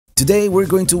Today we're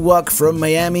going to walk from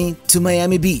Miami to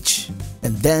Miami Beach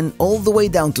and then all the way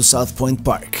down to South Point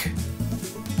Park.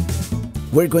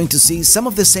 We're going to see some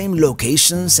of the same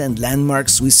locations and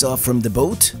landmarks we saw from the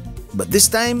boat, but this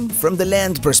time from the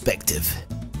land perspective.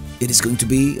 It is going to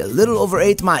be a little over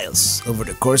 8 miles over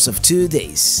the course of 2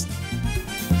 days.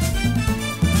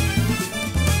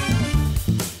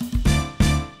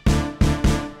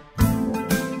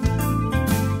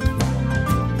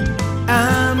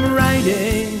 I'm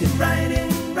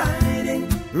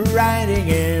riding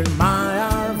in my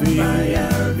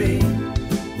RV,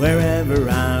 wherever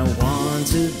I want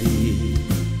to be,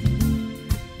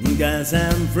 'cause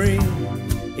I'm free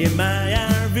in my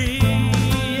RV.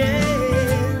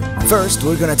 Yeah. First,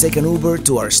 we're gonna take an Uber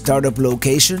to our startup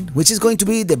location, which is going to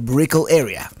be the Brickell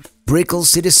area. Brickell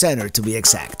City Center to be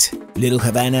exact. Little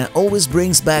Havana always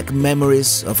brings back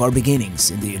memories of our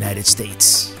beginnings in the United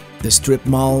States. The strip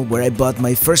mall where I bought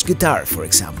my first guitar, for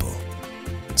example.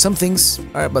 Some things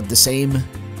are about the same,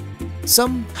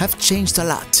 some have changed a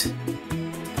lot.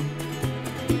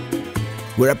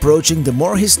 We're approaching the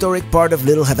more historic part of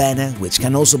Little Havana, which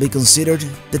can also be considered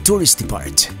the touristy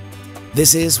part.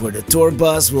 This is where the tour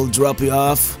bus will drop you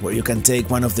off, where you can take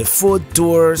one of the food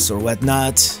tours or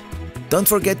whatnot. Don't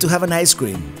forget to have an ice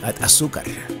cream at Azúcar.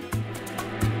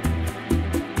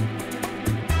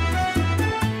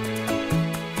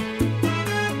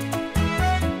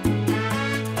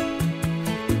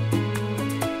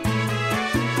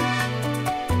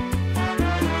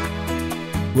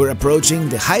 We're approaching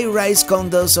the high-rise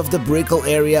condos of the Brickell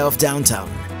area of downtown.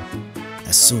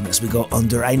 As soon as we go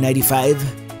under I-95,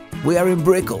 we are in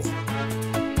Brickell.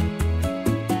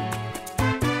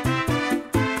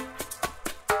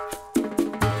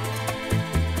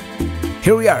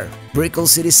 Here we are, Brickell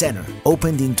City Center,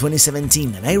 opened in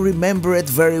 2017, and I remember it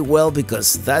very well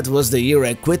because that was the year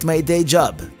I quit my day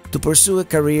job to pursue a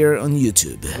career on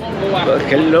YouTube. Well,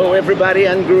 hello everybody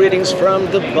and greetings from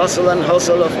the bustle and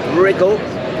hustle of Brickell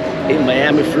in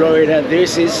Miami, Florida.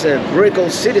 This is Brickell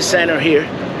City Center here,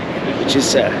 which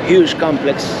is a huge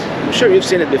complex. I'm sure you've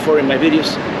seen it before in my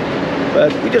videos,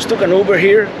 but we just took an Uber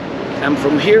here, and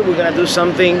from here we're gonna do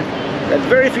something that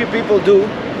very few people do,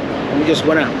 and we just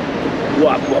wanna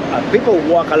walk. People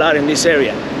walk a lot in this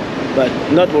area, but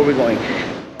not where we're going.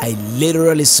 I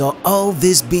literally saw all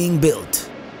this being built,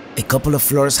 a couple of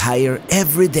floors higher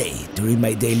every day during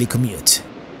my daily commute.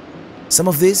 Some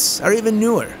of these are even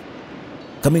newer.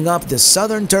 Coming up the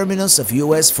southern terminus of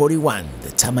US 41,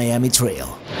 the Miami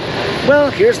Trail. Well,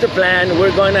 here's the plan.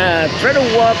 We're gonna try to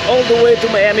walk all the way to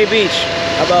Miami Beach.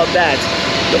 How about that?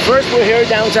 But first we're here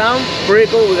downtown,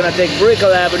 Brickell. We're gonna take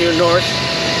Brickell Avenue north,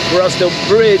 cross the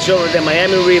bridge over the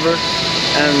Miami River,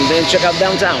 and then check out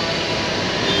downtown.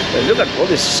 But look at all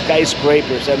these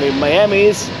skyscrapers. I mean,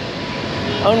 Miami is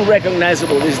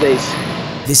unrecognizable these days.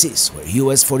 This is where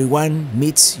US 41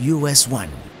 meets US 1,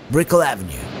 Brickell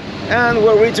Avenue. And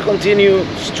we're ready to continue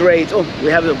straight. Oh, we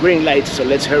have the green light, so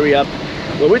let's hurry up.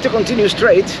 We're ready to continue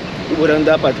straight. We would end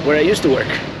up at where I used to work.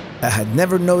 I had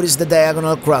never noticed the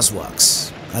diagonal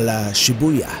crosswalks, a la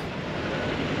Shibuya.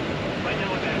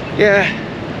 Yeah,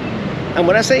 and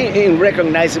when I say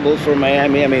unrecognizable for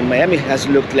Miami, I mean Miami has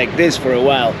looked like this for a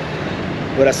while.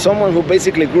 But as someone who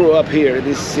basically grew up here,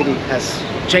 this city has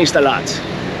changed a lot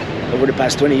over the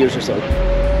past 20 years or so.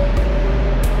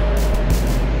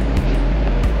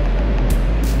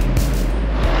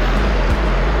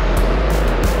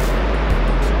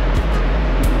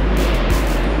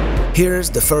 Here's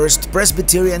the First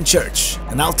Presbyterian Church,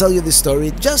 and I'll tell you the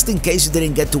story just in case you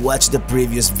didn't get to watch the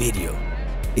previous video.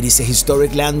 It is a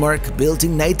historic landmark built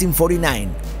in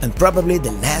 1949 and probably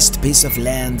the last piece of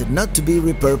land not to be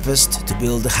repurposed to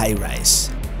build a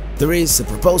high-rise. There is a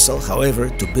proposal, however,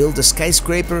 to build a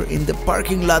skyscraper in the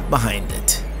parking lot behind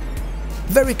it.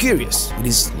 Very curious, it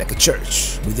is like a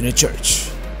church within a church.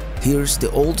 Here's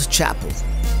the old chapel.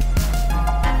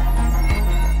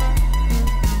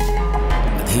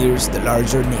 Here's the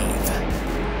larger nave.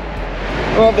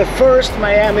 Well, the First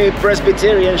Miami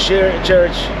Presbyterian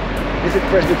Church. Is it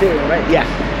Presbyterian, right? Yeah.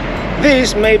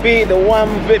 This may be the one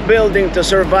building to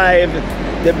survive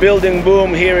the building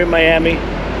boom here in Miami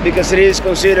because it is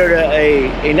considered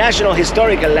a national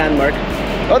historical landmark.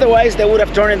 Otherwise, they would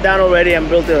have torn it down already and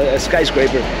built a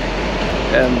skyscraper.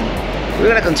 We're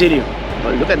gonna continue.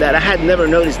 Oh, look at that, I had never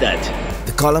noticed that.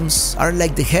 The columns are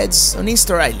like the heads on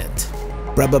Easter Island.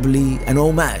 Probably an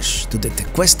homage to the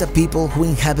Tequesta people who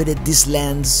inhabited these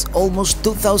lands almost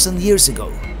 2,000 years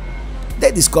ago.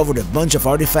 They discovered a bunch of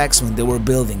artifacts when they were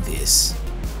building this.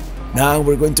 Now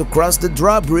we're going to cross the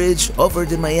drawbridge over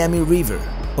the Miami River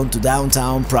onto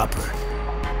downtown proper.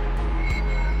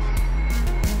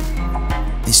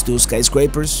 These two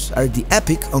skyscrapers are the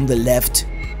Epic on the left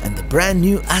and the brand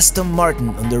new Aston Martin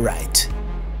on the right.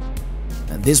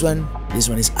 And this one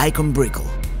is Icon Brickell.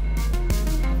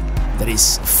 That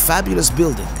is a fabulous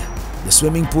building. The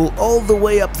swimming pool all the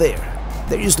way up there.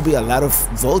 There used to be a lot of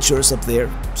vultures up there,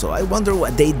 so I wonder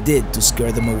what they did to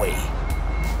scare them away.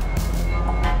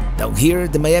 Down here,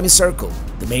 the Miami Circle,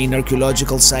 the main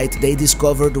archaeological site they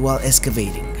discovered while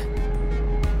excavating.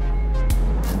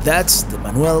 And that's the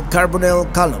Manuel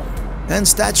Carbonell column and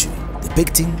statue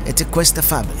depicting a Tequesta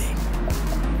family.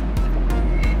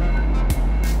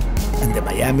 And the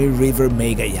Miami River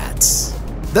mega yachts.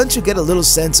 Don't you get a little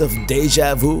sense of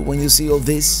deja vu when you see all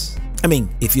this? I mean,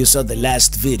 if you saw the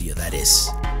last video, that is.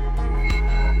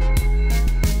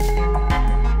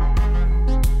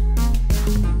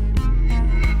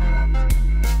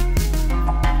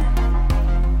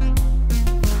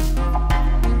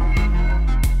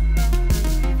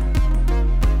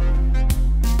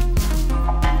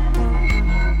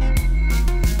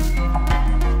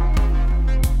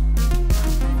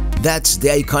 That's the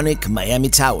iconic Miami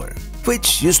Tower,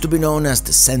 which used to be known as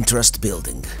the Centrust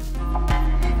Building.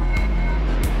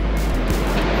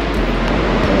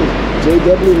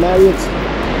 J.W. Marriott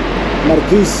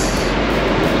Marquis.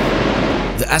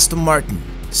 The Aston Martin,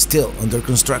 still under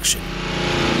construction.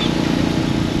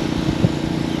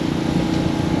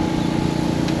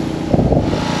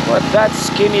 But that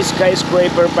skinny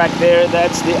skyscraper back there,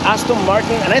 that's the Aston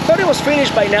Martin, and I thought it was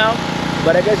finished by now,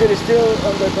 but I guess it is still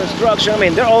under construction. I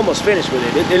mean, they're almost finished with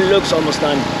it. It looks almost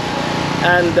done.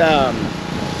 And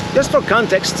just for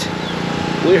context,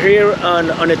 we're here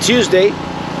on a Tuesday.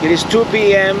 It is 2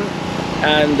 p.m.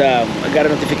 and I got a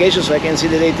notification so I can see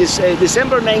the date. It's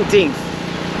December 19th.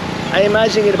 I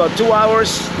imagine in about 2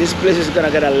 hours, this place is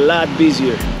gonna get a lot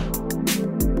busier.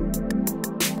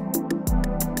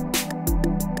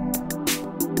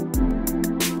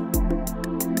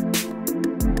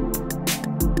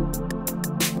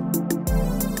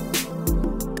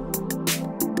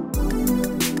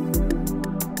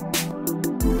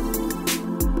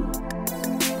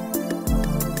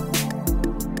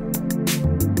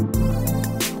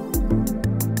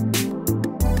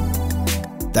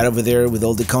 That over there with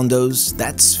all the condos,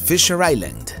 that's Fisher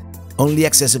Island, only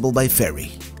accessible by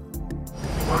ferry.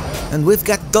 And we've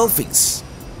got dolphins.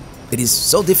 It is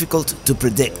so difficult to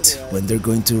predict when they're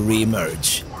going to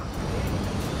re-emerge.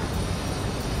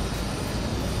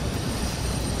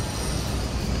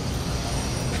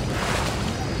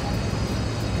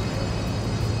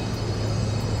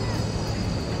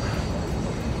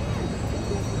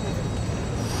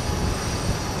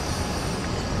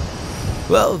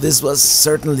 Well, this was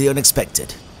certainly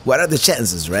unexpected. What are the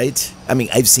chances, right? I mean,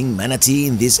 I've seen manatee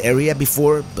in this area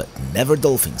before, but never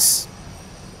dolphins.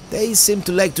 They seem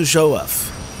to like to show off.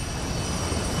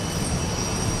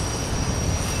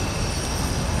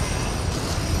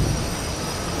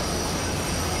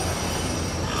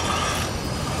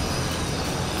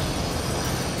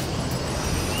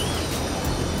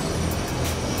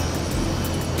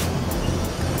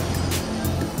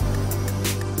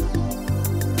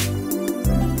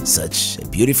 Such a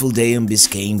beautiful day on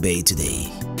Biscayne Bay today.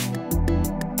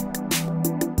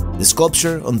 The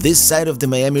sculpture on this side of the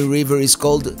Miami River is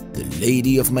called The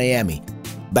Lady of Miami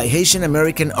by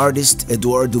Haitian-American artist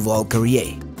Edouard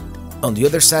Duval-Carrier. On the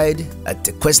other side, at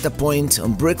Tequesta Point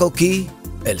on Brickell Key,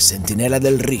 El Centinela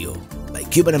del Rio by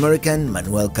Cuban-American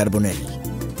Manuel Carbonell.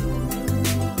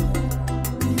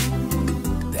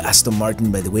 The Aston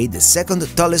Martin, by the way, the second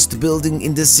tallest building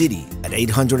in the city at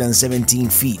 817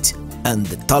 feet, and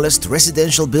the tallest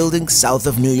residential building south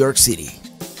of New York City.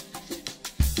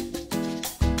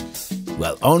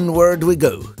 Well, onward we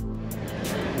go.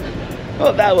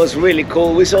 Well, that was really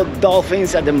cool. We saw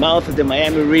dolphins at the mouth of the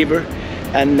Miami River,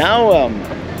 and now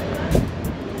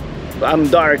I'm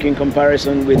dark in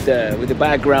comparison with the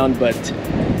background, but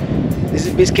this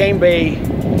is Biscayne Bay.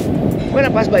 We're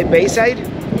gonna pass by Bayside,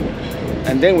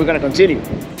 and then we're gonna continue.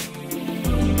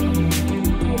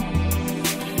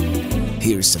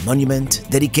 Here's a monument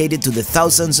dedicated to the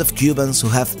thousands of Cubans who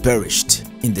have perished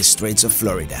in the Straits of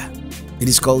Florida. It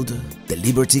is called the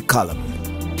Liberty Column.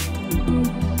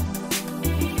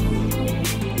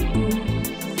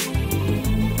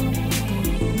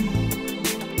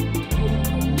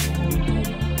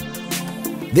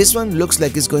 This one looks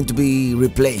like it's going to be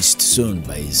replaced soon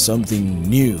by something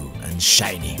new and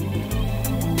shiny.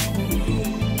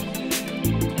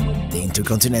 The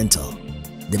Intercontinental,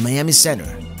 the Miami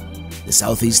Center, the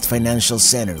Southeast Financial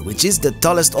Center, which is the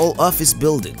tallest all-office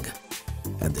building,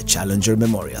 and the Challenger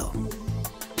Memorial.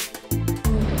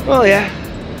 Well, yeah,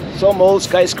 some old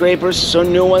skyscrapers,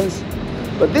 some new ones,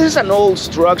 but this is an old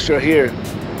structure here.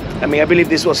 I mean, I believe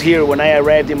this was here when I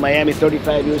arrived in Miami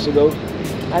 35 years ago.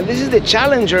 And this is the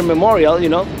Challenger Memorial, you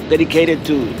know, dedicated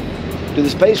to the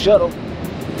space shuttle.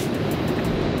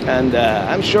 And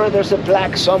I'm sure there's a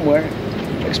plaque somewhere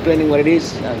explaining what it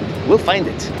is, and we'll find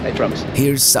it, I promise.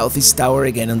 Here's Southeast Tower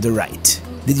again on the right.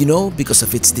 Did you know, because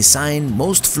of its design,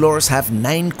 most floors have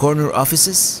 9 corner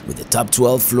offices, with the top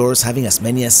 12 floors having as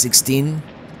many as 16?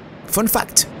 Fun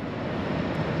fact.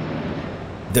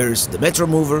 There's the Metro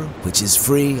Mover, which is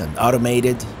free and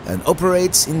automated and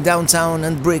operates in downtown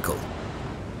and Brickell.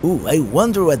 Ooh, I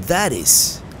wonder what that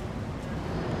is.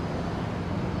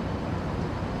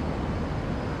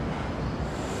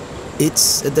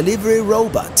 It's a delivery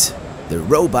robot. The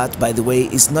robot, by the way,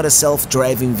 is not a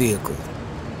self-driving vehicle.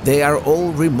 They are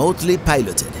all remotely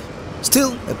piloted.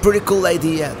 Still, a pretty cool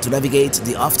idea to navigate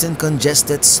the often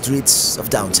congested streets of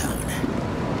downtown.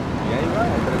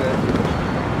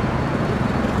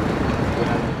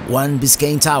 One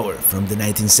Biscayne Tower from the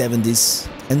 1970s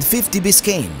and 50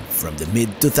 Biscayne from the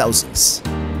mid-2000s.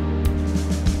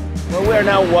 Well, we're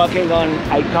now walking on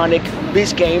iconic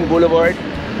Biscayne Boulevard.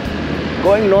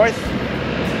 Going north,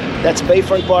 that's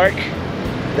Bayfront Park,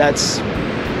 that's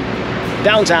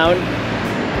downtown,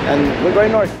 and we're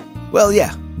going north. Well,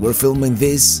 yeah, we're filming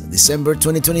this December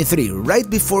 2023, right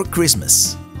before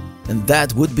Christmas. And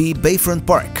that would be Bayfront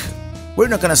Park. We're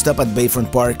not gonna stop at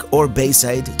Bayfront Park or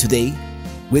Bayside today.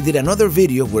 We did another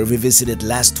video where we visited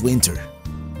last winter.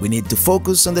 We need to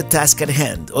focus on the task at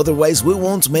hand, otherwise we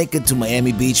won't make it to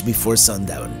Miami Beach before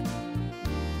sundown.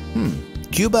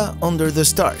 Cuba under the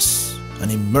stars. An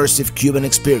immersive Cuban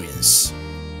experience.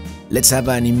 Let's have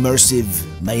an immersive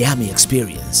Miami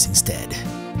experience instead.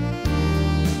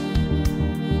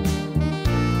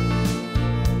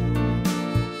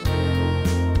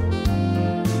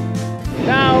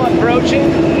 Now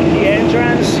approaching the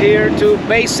entrance here to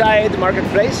Bayside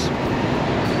Marketplace.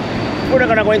 We're not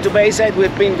gonna go into Bayside,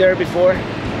 we've been there before.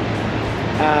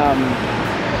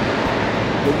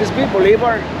 Would this be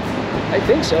Bolivar? I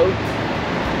think so.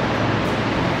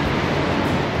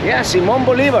 Yeah, Simón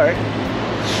Bolivar.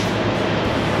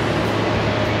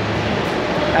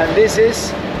 And this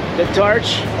is the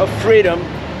Torch of Freedom,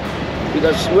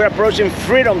 because we're approaching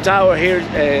Freedom Tower here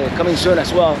coming soon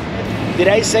as well. Did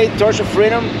I say Torch of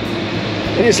Freedom?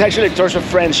 It is actually Torch of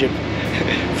Friendship.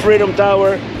 Freedom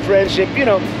Tower, Friendship, you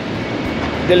know,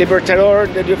 the Libertador,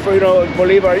 the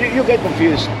Bolivar, you get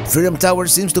confused. Freedom Tower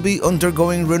seems to be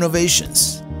undergoing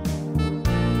renovations.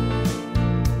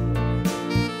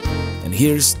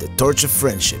 Here's the Torch of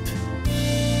Friendship.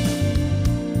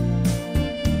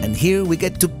 And here we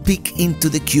get to peek into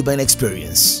the Cuban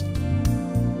experience.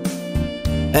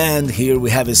 And here we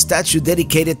have a statue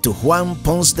dedicated to Juan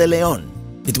Ponce de León.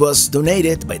 It was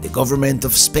donated by the government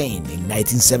of Spain in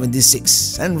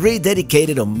 1976 and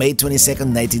rededicated on May 22,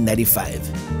 1995.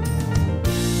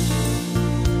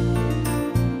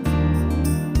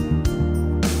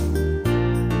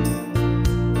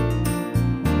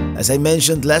 As I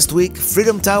mentioned last week,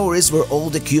 Freedom Tower is where all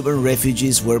the Cuban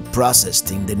refugees were processed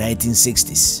in the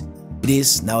 1960s. It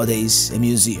is nowadays a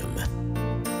museum.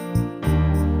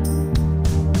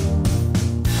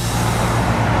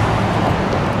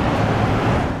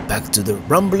 Back to the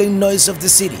rumbling noise of the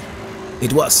city.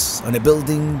 It was on a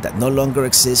building that no longer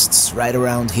exists right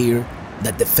around here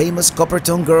that the famous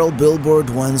Coppertone Girl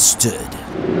billboard once stood.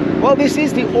 Well, this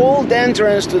is the old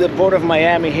entrance to the Port of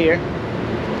Miami here.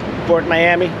 Port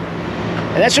Miami.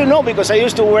 And I should know because I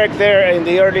used to work there in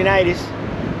the early 90s.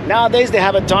 Nowadays they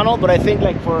have a tunnel, but I think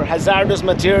like for hazardous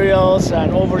materials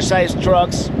and oversized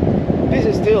trucks, this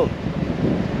is still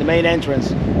the main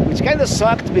entrance, which kind of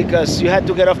sucked because you had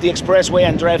to get off the expressway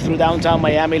and drive through downtown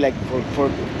Miami like for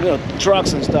you know,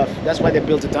 trucks and stuff. That's why they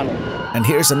built a tunnel. And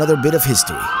here's another bit of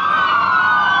history.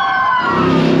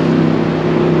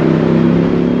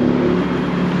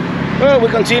 Well, we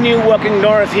continue walking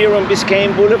north here on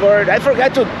Biscayne Boulevard. I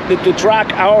forgot to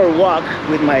track our walk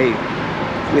with my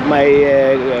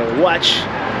watch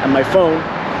and my phone,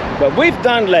 but we've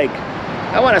done like,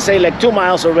 I want to say like 2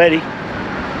 miles already.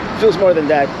 Feels more than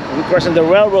that. We're crossing the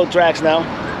railroad tracks now.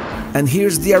 And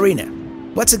here's the arena.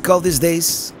 What's it called these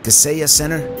days? Casella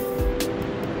Center?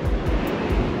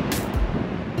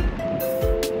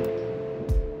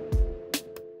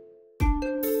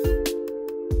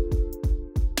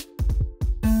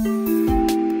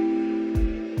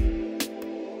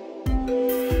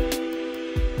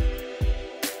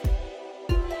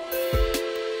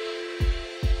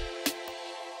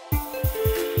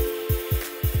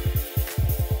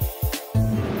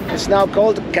 It's now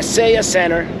called Casella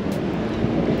Center.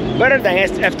 Better than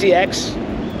FTX.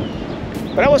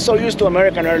 But I was so used to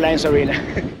American Airlines Arena.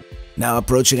 Now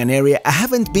approaching an area I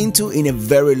haven't been to in a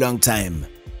very long time.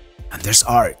 And there's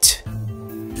art.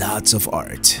 Lots of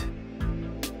art.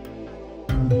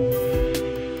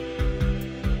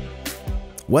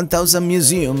 1000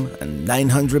 Museum and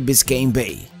 900 Biscayne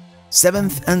Bay.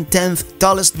 7th and 10th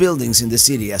tallest buildings in the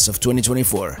city as of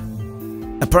 2024.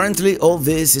 Apparently all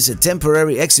this is a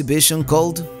temporary exhibition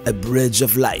called A Bridge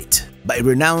of Light by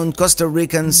renowned Costa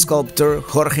Rican sculptor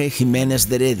Jorge Jimenez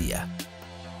de Heredia.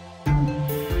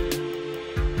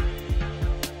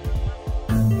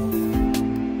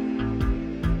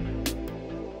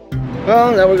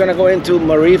 Well, now we're gonna go into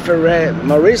Maurice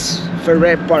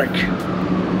Ferré Park.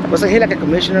 Wasn't he like a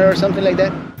commissioner or something like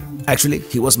that? Actually,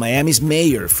 he was Miami's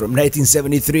mayor from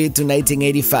 1973 to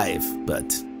 1985,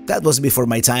 but that was before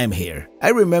my time here. I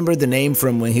remember the name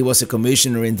from when he was a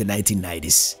commissioner in the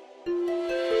 1990s.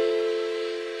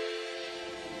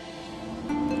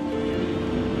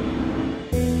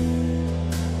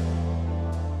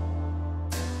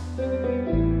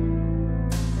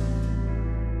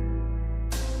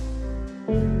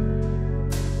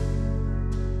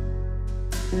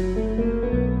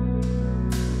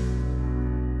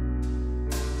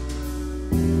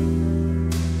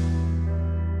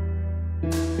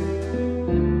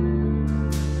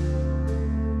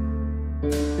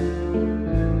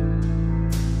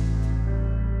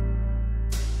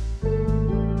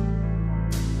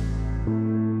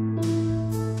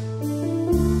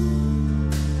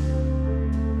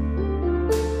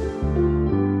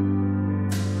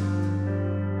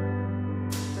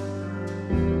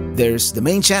 There's the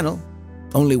main channel,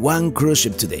 only one cruise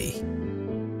ship today.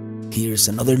 Here's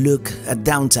another look at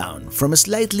downtown from a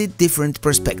slightly different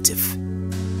perspective.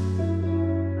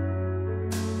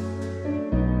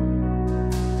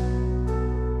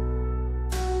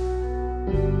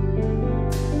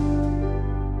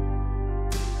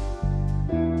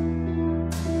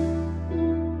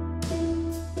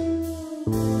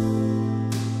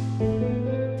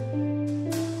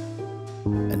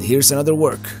 And here's another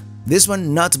work. This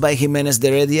one not by Jimenez de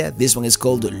Heredia, this one is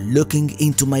called Looking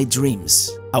into My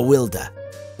Dreams, Awilda,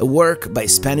 a work by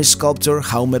Spanish sculptor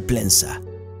Jaume Plensa.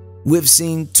 We've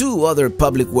seen two other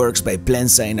public works by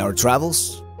Plensa in our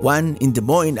travels, one in Des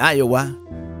Moines, Iowa,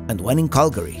 and one in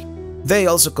Calgary. They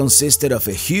also consisted of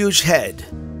a huge head,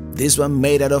 this one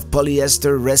made out of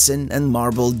polyester resin and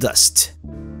marble dust.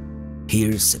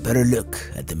 Here's a better look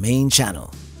at the main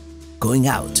channel, going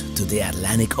out to the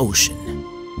Atlantic Ocean.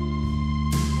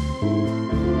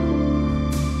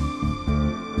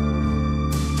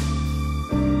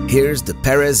 Here's the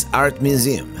Perez Art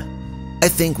Museum. I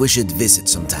think we should visit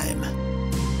sometime.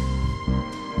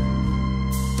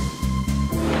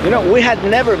 You know, we had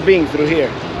never been through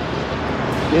here.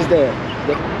 This is the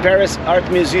Perez Art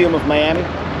Museum of Miami.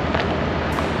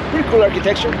 Pretty cool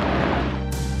architecture.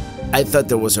 I thought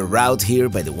there was a route here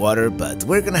by the water, but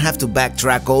we're gonna have to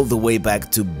backtrack all the way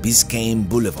back to Biscayne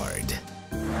Boulevard.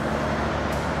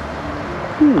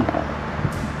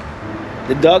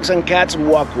 The dogs and cats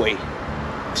walkway.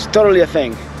 It's totally a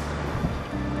thing.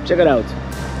 Check it out.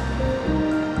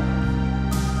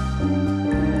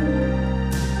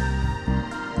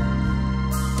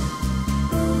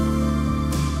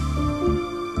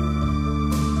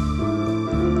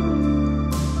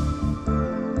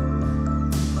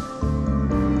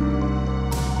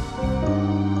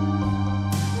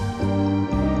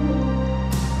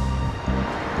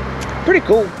 Pretty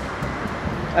cool.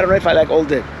 I don't know if I like all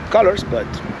the colors, but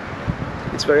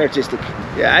it's very artistic.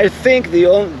 Yeah, I think the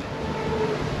only...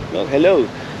 Oh, hello.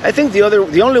 I think the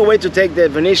only way to take the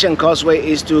Venetian Causeway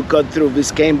is to cut through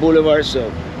Biscayne Boulevard,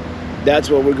 so that's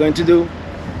what we're going to do.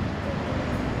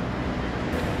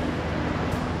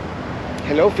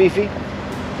 Hello, Fifi.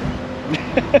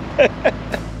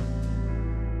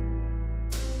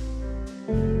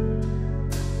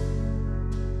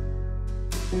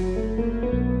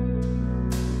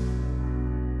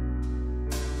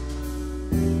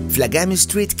 Flagami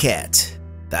Street Cat.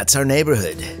 That's our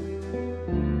neighborhood.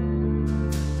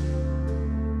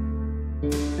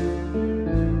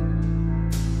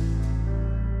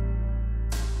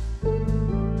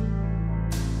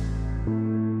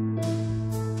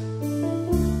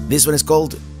 This one is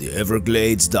called the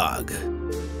Everglades Dog.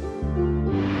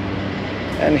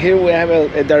 And here we have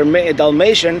a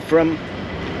Dalmatian from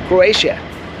Croatia.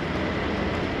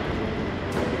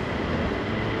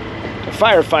 A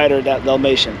firefighter, that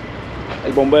Dalmatian.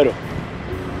 El bombero.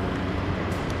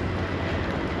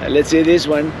 And let's see, this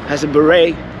one has a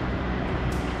beret.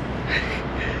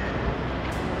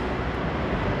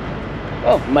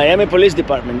 Oh, Miami Police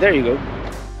Department, there you go.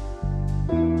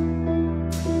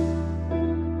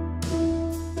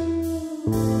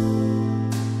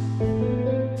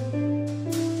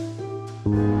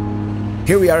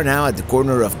 Here we are now at the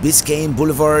corner of Biscayne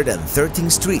Boulevard and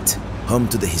 13th Street, home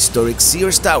to the historic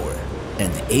Sears Tower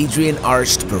and the Adrian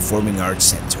Arched Performing Arts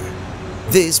Center.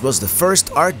 This was the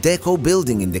first Art Deco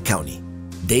building in the county,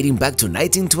 dating back to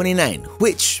 1929,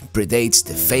 which predates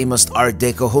the famous Art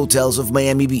Deco hotels of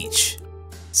Miami Beach.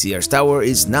 Sears Tower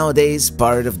is nowadays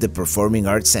part of the Performing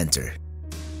Arts Center.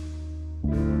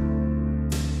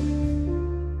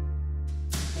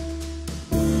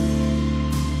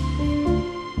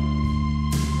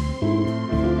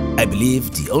 I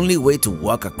believe the only way to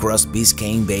walk across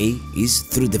Biscayne Bay is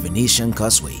through the Venetian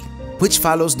Causeway, which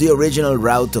follows the original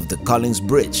route of the Collins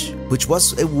Bridge, which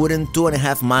was a wooden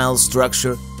 2.5-mile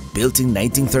structure built in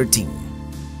 1913.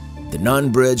 The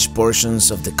non-bridge portions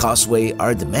of the causeway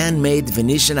are the man-made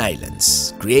Venetian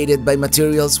islands, created by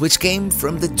materials which came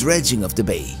from the dredging of the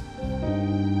bay.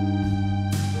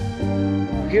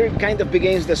 Here kind of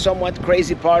begins the somewhat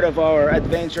crazy part of our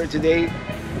adventure today.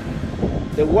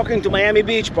 The walking to Miami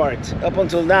Beach part. Up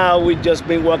until now, we've just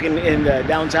been walking in the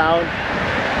downtown.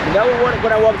 Now we're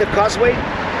gonna walk the causeway.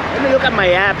 Let me look at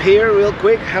my app here real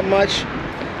quick, how much.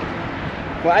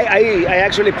 Well, I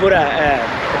actually put a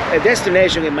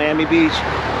destination in Miami Beach.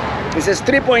 It says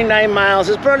 3.9 miles.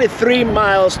 It's probably 3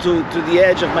 miles to the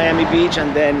edge of Miami Beach,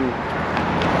 and then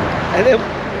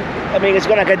I mean, it's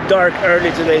gonna get dark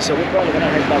early today, so we're probably gonna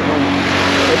head back home.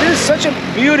 But this is such a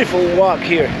beautiful walk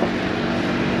here.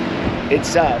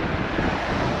 It's yeah,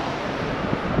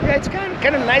 it's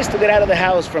kind of nice to get out of the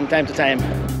house from time to time.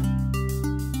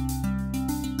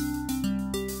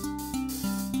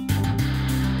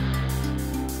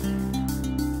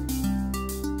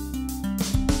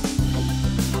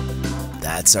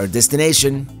 That's our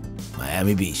destination,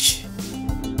 Miami Beach.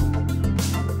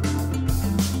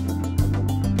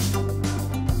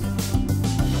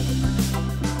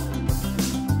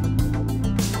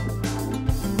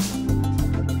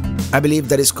 I believe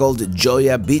that is called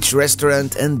Joya Beach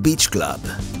Restaurant and Beach Club.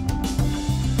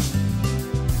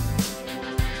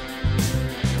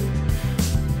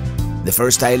 The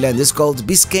first island is called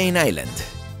Biscayne Island.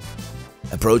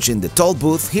 Approaching the toll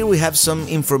booth, here we have some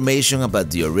information about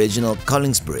the original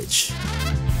Collins Bridge.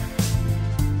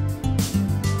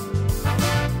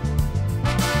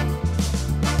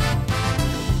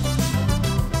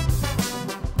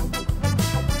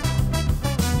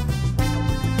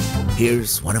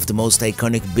 Here's one of the most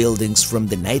iconic buildings from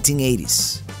the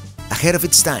 1980s, ahead of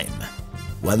its time,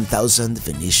 1000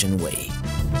 Venetian Way.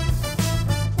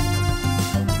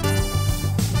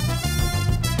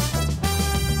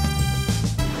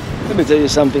 Let me tell you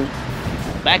something.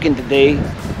 Back in the day,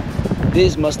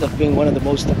 this must have been one of the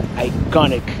most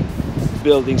iconic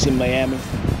buildings in Miami.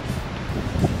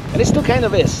 And it still kind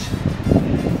of is.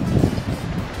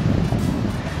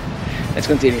 Let's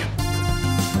continue.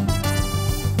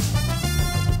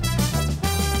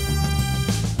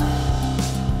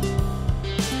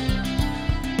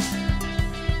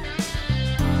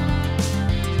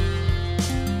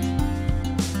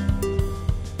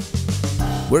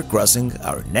 We're crossing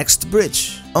our next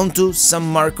bridge onto San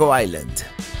Marco Island.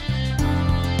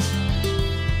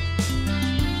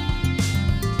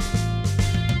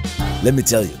 Let me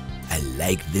tell you, I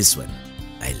like this one.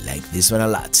 I like this one a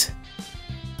lot.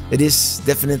 It is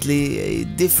definitely a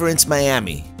different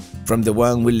Miami from the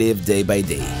one we live day by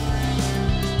day.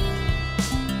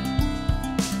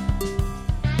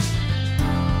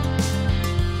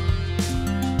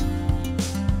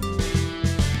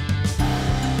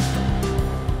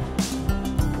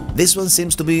 This one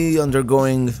seems to be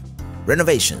undergoing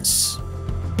renovations.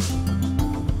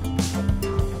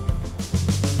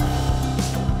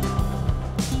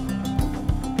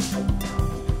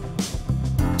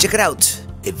 Check it out,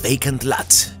 a vacant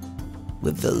lot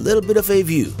with a little bit of a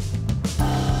view.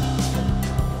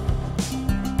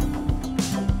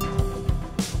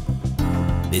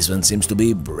 This one seems to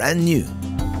be brand new.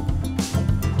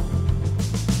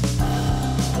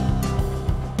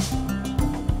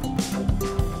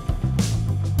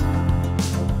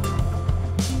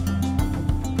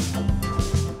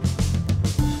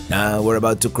 Now we're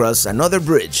about to cross another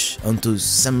bridge onto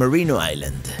San Marino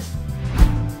Island.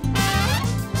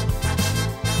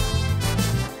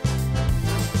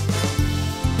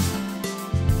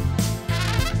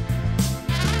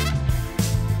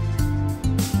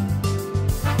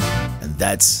 And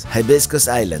that's Hibiscus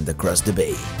Island across the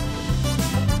bay.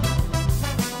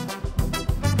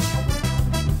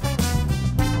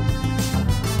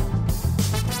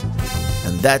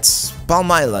 And that's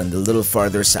Palm Island a little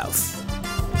farther south.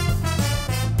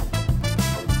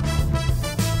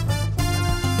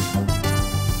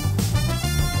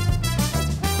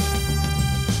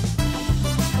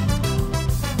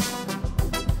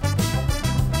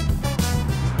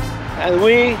 and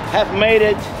we have made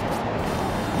it.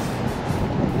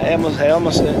 I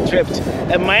almost tripped.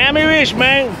 And Miami Beach,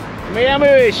 man,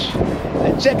 Miami Beach.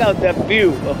 And check out that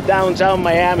view of downtown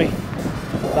Miami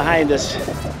behind us.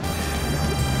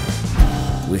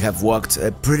 We have walked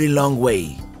a pretty long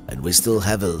way, and we still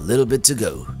have a little bit to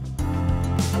go.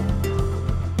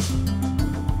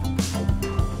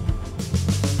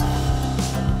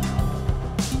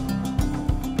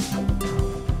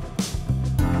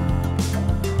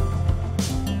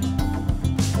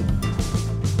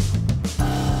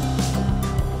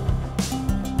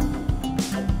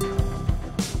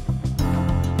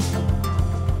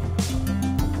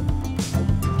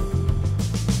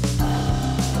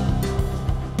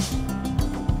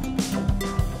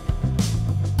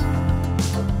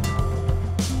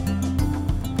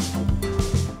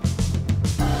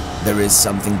 There is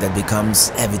something that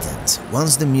becomes evident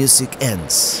once the music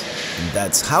ends, and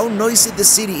that's how noisy the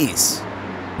city is,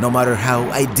 no matter how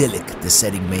idyllic the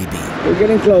setting may be. We're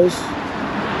getting close.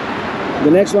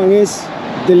 The next one is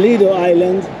the Lido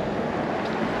Island.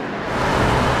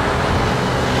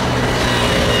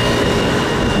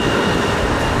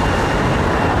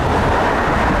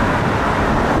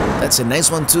 That's a nice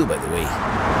one too, by the way.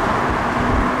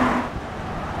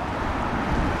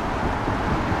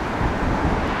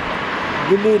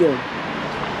 The Lido.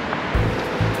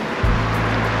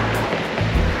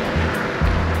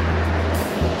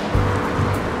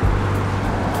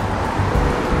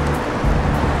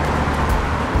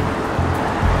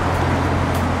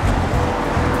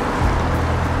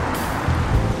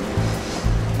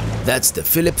 That's the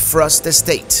Philip Frost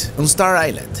Estate on Star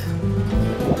Island.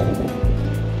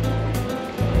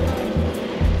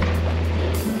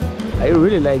 I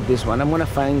really like this one. I'm gonna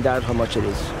find out how much it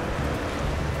is.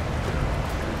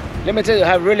 Let me tell you, I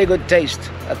have really good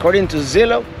taste. According to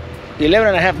Zillow,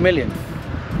 11.5 million.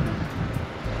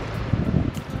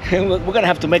 We're gonna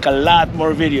have to make a lot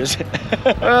more videos.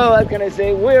 Well, what can I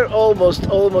say? We're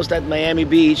almost at Miami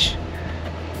Beach.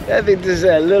 I think this is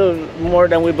a little more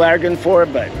than we bargained for,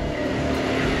 but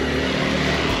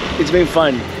it's been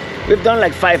fun. We've done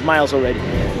like 5 miles already.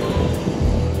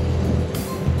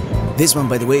 This one,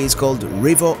 by the way, is called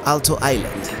Rivo Alto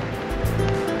Island.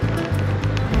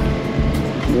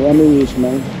 Miami Beach,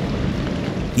 man.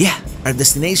 Yeah, our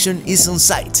destination is on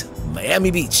site,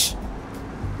 Miami Beach.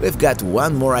 We've got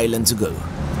one more island to go.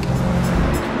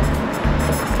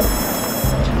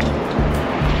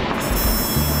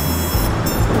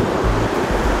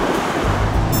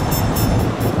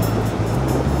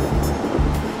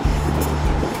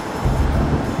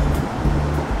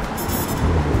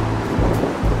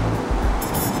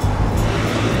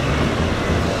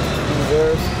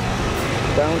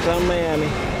 Downtown Miami.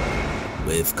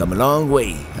 We've come a long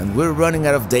way, and we're running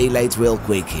out of daylight real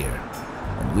quick here.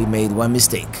 And we made one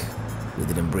mistake. We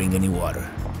didn't bring any water.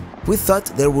 We thought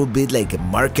there would be like a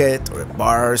market or a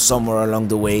bar somewhere along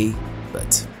the way,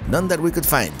 but none that we could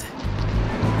find.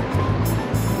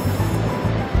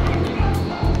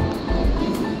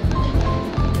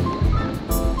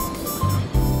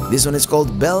 This one is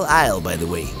called Belle Isle, by the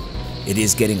way. It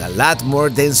is getting a lot more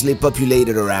densely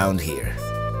populated around here.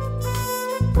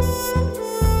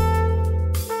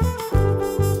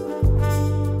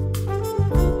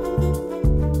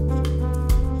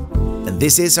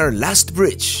 This is our last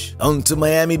bridge onto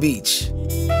Miami Beach.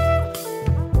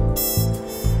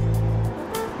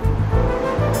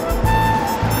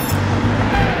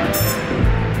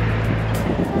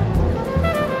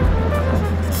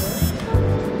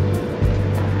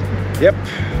 Yep,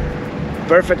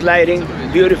 perfect lighting,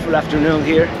 beautiful afternoon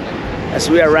here as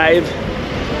we arrive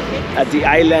at the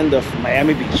island of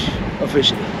Miami Beach,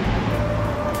 officially.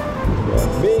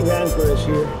 Big anchorage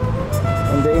here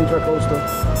on the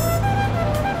Intracoastal.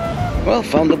 Well,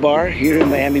 found the bar here in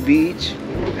Miami Beach.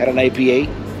 Had an IPA,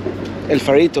 El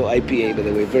Farito IPA, by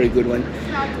the way, very good one.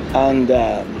 And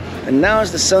now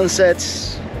as the sun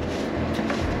sets,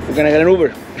 we're gonna get an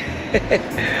Uber.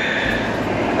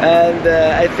 And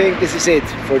I think this is it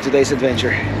for today's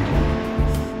adventure.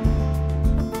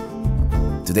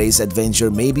 Today's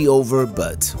adventure may be over,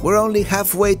 but we're only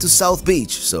halfway to South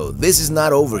Beach, so this is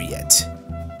not over yet.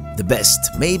 The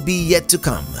best may be yet to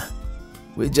come.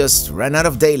 We just ran out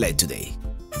of daylight today.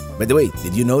 By the way,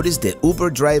 did you notice the Uber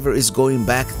driver is going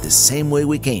back the same way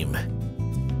we came?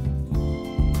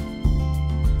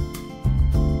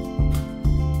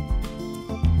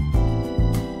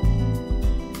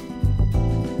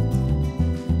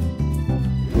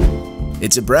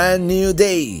 It's a brand new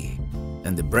day,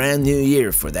 and a brand new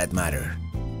year for that matter.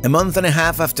 A month and a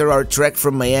half after our trek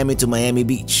from Miami to Miami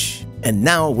Beach, And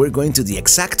now we're going to the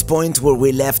exact point where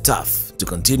we left off, to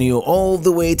continue all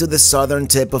the way to the southern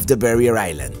tip of the barrier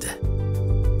island.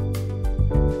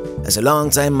 As a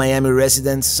long-time Miami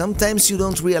resident, sometimes you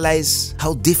don't realize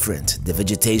how different the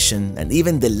vegetation and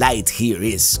even the light here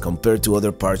is compared to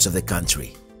other parts of the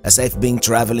country. As I've been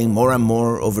traveling more and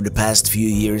more over the past few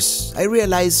years, I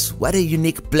realize what a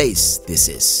unique place this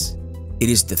is. It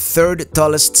is the third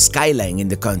tallest skyline in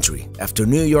the country, after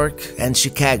New York and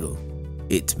Chicago.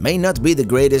 It may not be the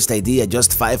greatest idea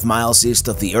just 5 miles east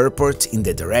of the airport in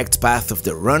the direct path of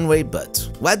the runway, but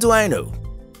what do I know?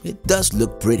 It does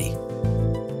look pretty.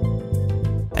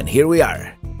 And here we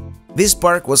are. This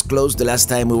park was closed the last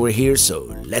time we were here,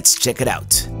 so let's check it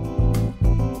out.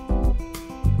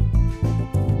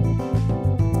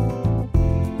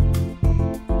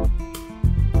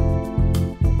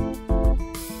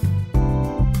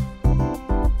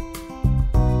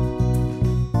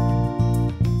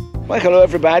 Well, hello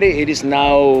everybody. It is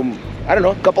now, I don't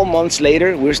know, a couple months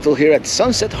later. We're still here at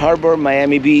Sunset Harbor,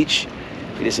 Miami Beach.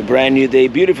 It is a brand new day,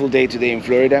 beautiful day today in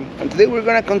Florida. And today we're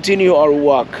gonna continue our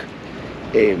walk.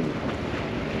 We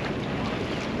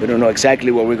don't know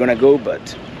exactly where we're gonna go,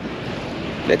 but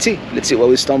let's see what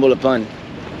we stumble upon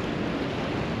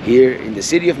here in the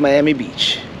city of Miami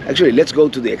Beach. Actually, let's go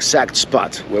to the exact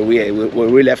spot where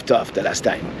we left off the last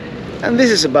time. And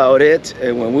this is about it.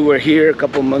 When we were here a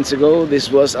couple months ago, this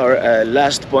was our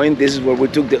last point. This is where we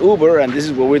took the Uber, and this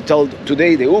is where we're told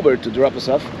today the Uber to drop us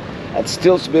off at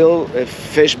Stillsville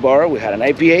Fish Bar. We had an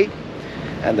IPA,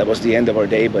 and that was the end of our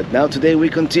day. But now today we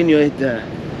continue it.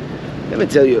 Let me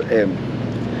tell you,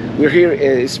 we're here.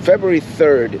 It's February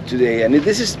 3rd today, and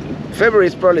February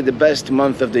is probably the best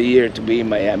month of the year to be in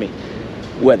Miami,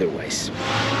 weather-wise.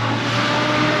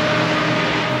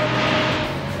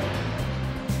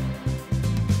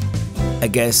 I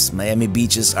guess Miami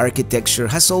Beach's architecture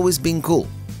has always been cool,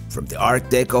 from the Art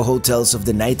Deco hotels of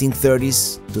the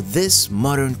 1930s to these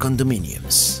modern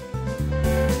condominiums.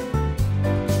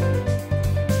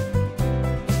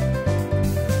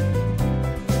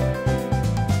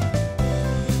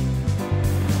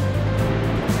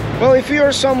 Well, if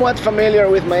you're somewhat familiar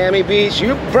with Miami Beach,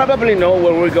 you probably know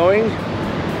where we're going.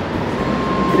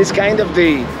 It is kind of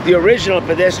the original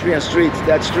pedestrian street.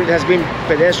 That street has been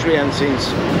pedestrian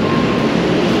since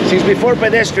before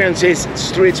pedestrian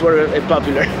streets were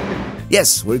popular.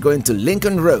 Yes, we're going to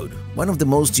Lincoln Road, one of the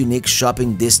most unique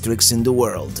shopping districts in the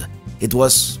world. It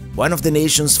was one of the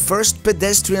nation's first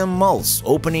pedestrian malls,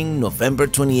 opening November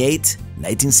 28,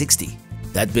 1960.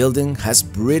 That building has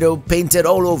Brito painted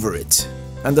all over it.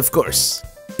 And of course,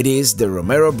 it is the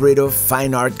Romero Brito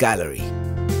Fine Art Gallery.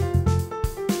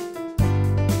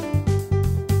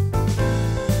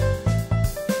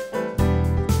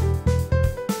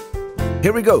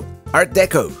 Here we go, Art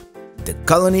Deco, the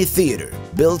Colony Theater,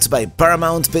 built by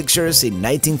Paramount Pictures in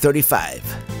 1935.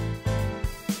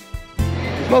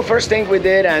 Well, first thing we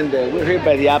did, and we're here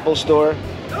by the Apple Store,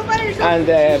 and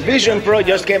Vision Pro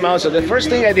just came out, so the first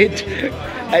thing I did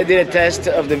a test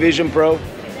of the Vision Pro,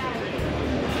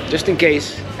 just in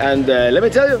case, and let me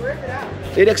tell you,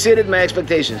 it exceeded my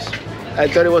expectations. I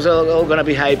thought it was all gonna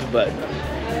be hype, but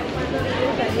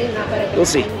we'll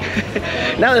see.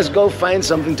 Now let's go find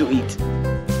something to eat.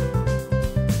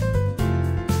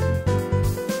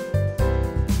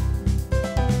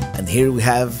 And here we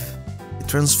have the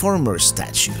Transformers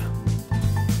statue.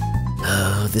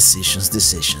 Oh,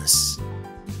 decisions.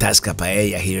 Tasca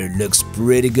Paella here looks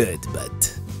pretty good,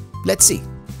 but let's see.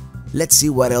 Let's see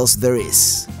what else there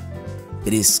is.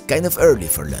 It is kind of early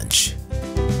for lunch.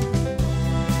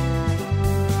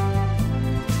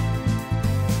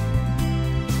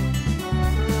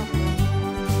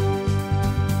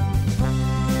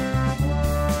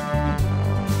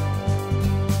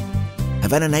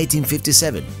 Havana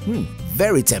 1957.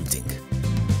 Very tempting.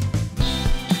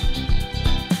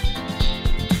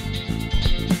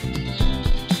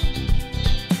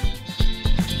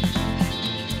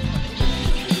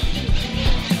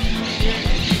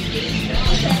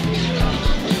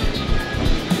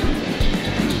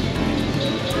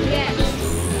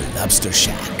 Ooh, Lobster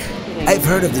Shack. I've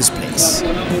heard of this place.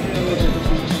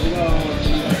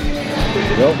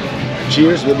 Well,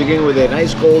 cheers. We'll begin with an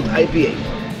ice cold IPA.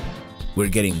 We're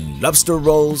getting lobster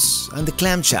rolls and the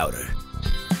clam chowder.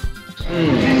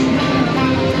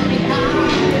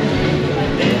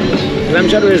 Clam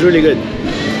chowder is really good.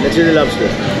 Let's see the lobster.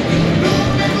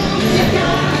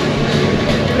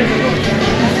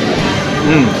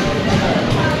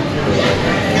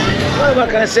 Well, what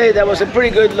can I say? That was a pretty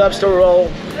good lobster roll.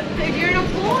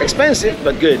 Expensive,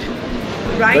 but good.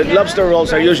 But lobster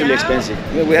rolls are usually expensive.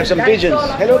 We have some pigeons.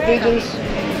 Hello, pigeons.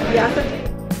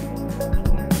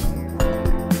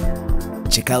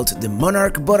 check out the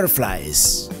Monarch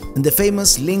Butterflies and the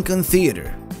famous Lincoln Theater,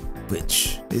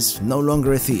 which is no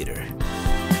longer a theater.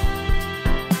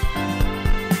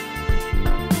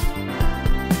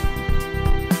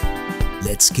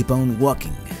 Let's keep on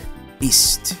walking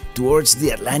east towards the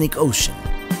Atlantic Ocean.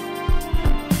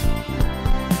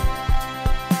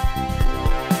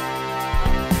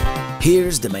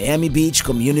 Here's the Miami Beach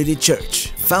Community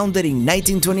Church, founded in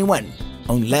 1921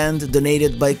 on land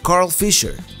donated by Carl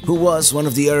Fisher, who was one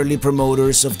of the early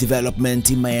promoters of development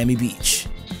in Miami Beach.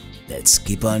 Let's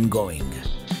keep on going.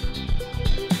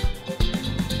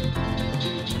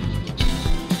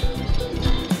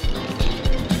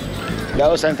 That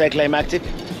was anticlimactic.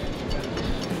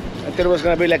 I thought it was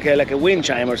gonna be like a wind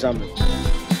chime or something.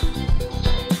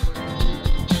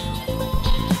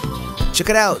 Check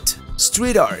it out,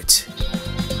 street art.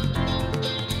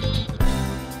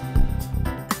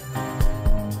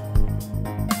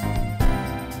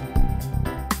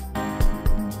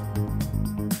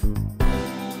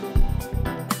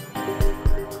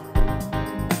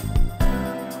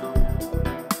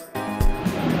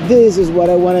 This is what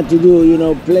I wanted to do, you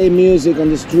know, play music on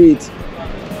the street.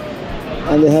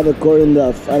 And they have it cordoned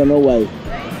off. I don't know why.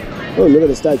 Oh, look at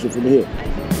the statue from here.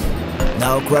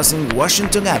 Now crossing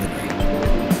Washington Avenue.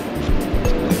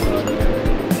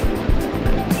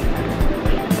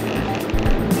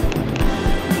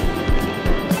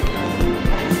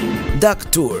 Duck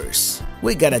tours.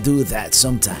 We gotta do that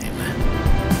sometime.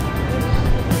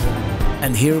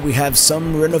 And here we have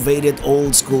some renovated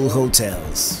old school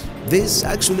hotels. This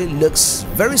actually looks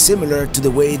very similar to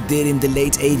the way it did in the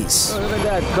late 80s. Oh, look at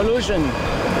that, collusion.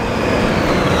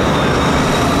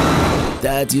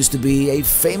 That used to be a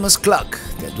famous clock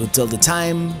that would tell the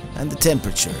time and the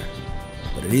temperature,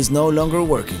 but it is no longer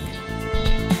working.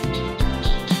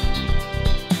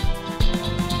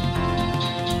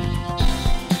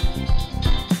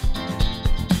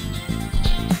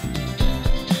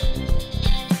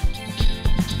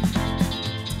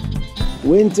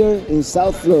 Winter in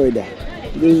South Florida.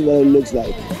 This is what it looks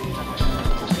like.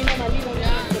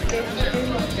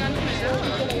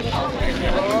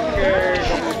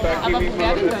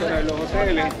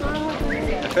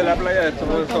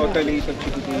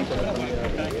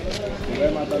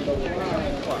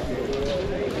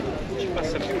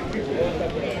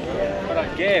 Para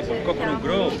qué? Por Coconut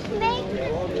Grove.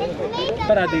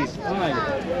 Para this.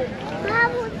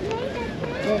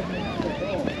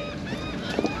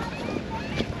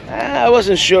 I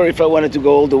wasn't sure if I wanted to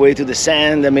go all the way to the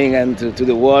sand, and to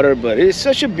the water, but it's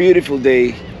such a beautiful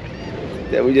day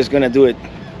that we're just gonna do it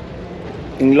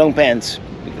in long pants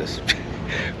because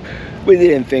we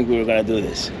didn't think we were gonna do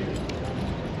this.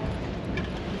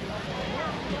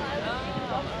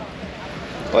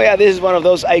 Oh yeah, this is one of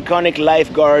those iconic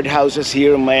lifeguard houses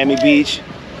here in Miami Beach.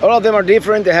 All of them are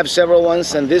different, they have several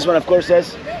ones, and this one of course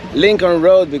says Lincoln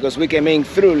Road because we came in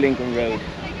through Lincoln Road.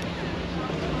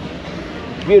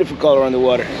 Beautiful color on the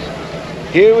water.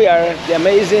 Here we are, the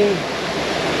amazing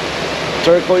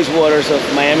turquoise waters of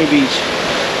Miami Beach.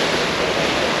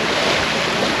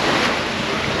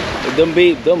 But don't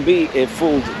be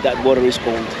fooled that water is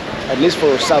cold. At least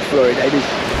for South Florida, it is.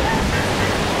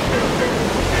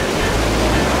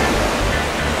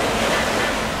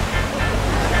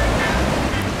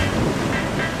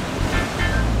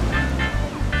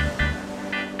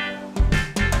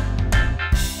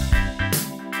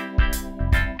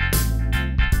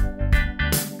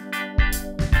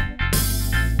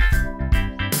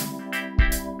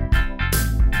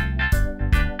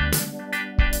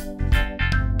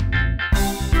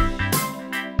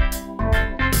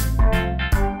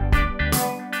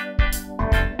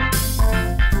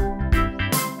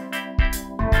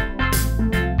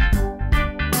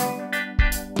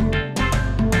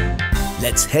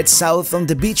 Let's head south on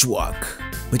the beach walk,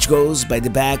 which goes by the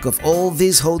back of all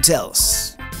these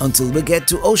hotels, until we get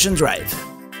to Ocean Drive.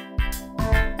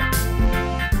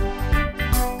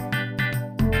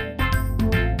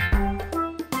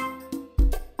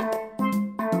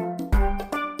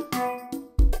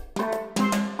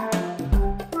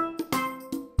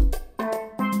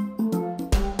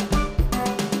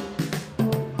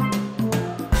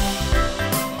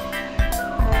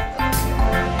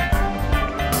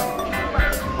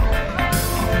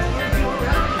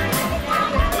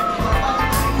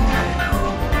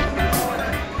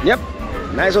 Yep,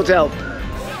 nice hotel.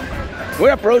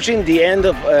 We're approaching the end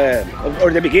of,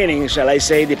 or the beginning, shall I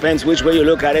say, depends which way you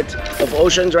look at it, of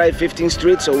Ocean Drive, 15th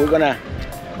Street. So we're gonna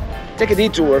take a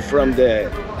detour from the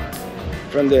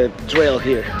trail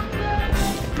here.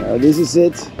 Now this is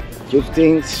it,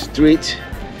 15th Street.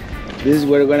 This is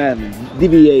where we're gonna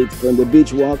deviate from the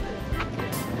beach walk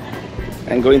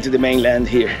and going to the mainland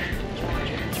here.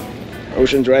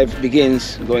 Ocean Drive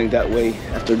begins going that way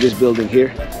after this building here.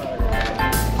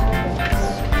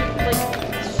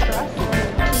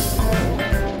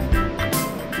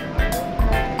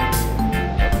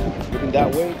 Looking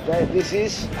that way, this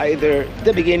is either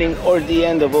the beginning or the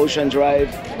end of Ocean Drive,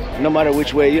 no matter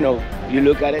which way you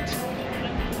look at it.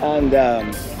 And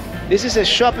this is a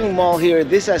shopping mall here.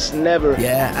 This has never...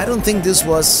 Yeah, I don't think this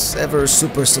was ever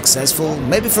super successful,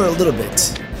 maybe for a little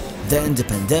bit. Then the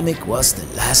pandemic was the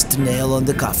last nail on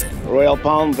the coffin. Royal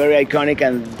Palm, very iconic,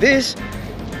 and this,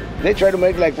 they try to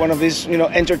make like one of these,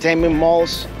 entertainment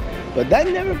malls, but that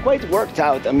never quite worked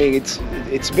out. I mean,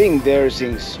 it's been there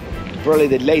since probably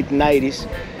the late 90s.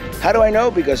 How do I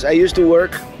know? Because I used to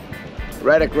work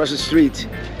right across the street.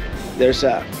 There's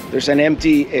an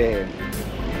empty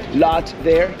lot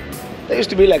there. There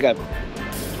used to be like a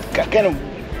kind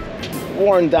of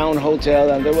worn down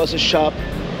hotel, and there was a shop.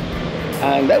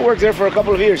 And I worked there for a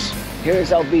couple of years here in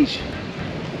South Beach.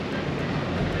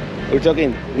 We're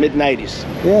talking mid-90s.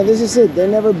 Yeah, this is it. They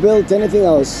never built anything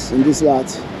else in this lot.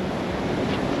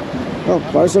 Oh,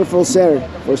 cars are for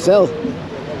sale.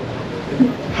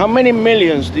 How many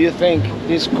millions do you think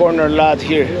this corner lot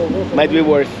here might be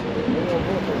worth?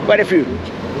 Quite a few.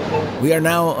 We are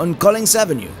now on Collins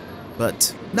Avenue,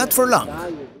 but not for long.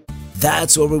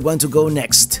 That's where we want to go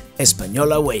next,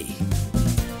 Española Way.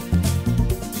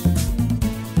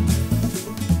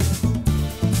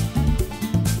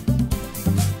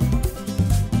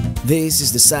 This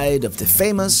is the site of the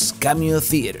famous Cameo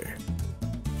Theater.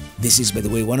 This is, by the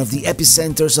way, one of the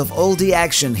epicenters of all the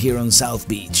action here on South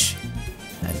Beach.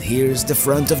 And here's the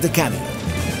front of the Cameo.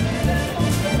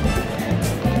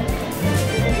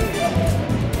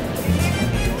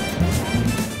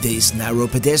 This narrow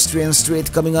pedestrian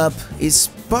street coming up is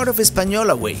part of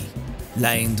Española Way,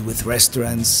 lined with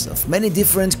restaurants of many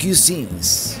different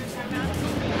cuisines.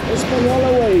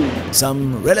 Española Way.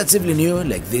 Some relatively new,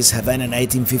 like this Havana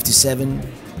 1957,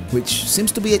 which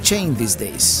seems to be a chain these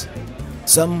days.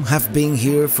 Some have been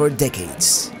here for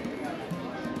decades.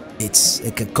 It's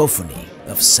a cacophony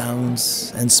of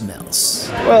sounds and smells.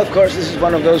 Well, of course, this is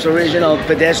one of those original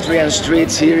pedestrian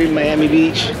streets here in Miami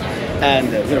Beach, and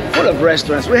full of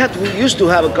restaurants. We used to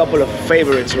have a couple of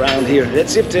favorites around here.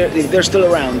 Let's see if they're still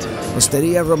around.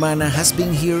 Osteria Romana has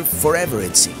been here forever,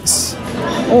 it seems.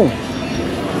 Oh.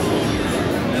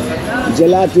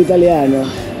 Gelato Italiano.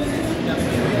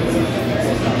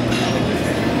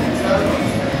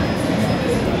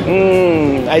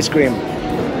 Ice cream.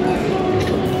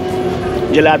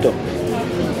 Gelato.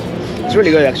 It's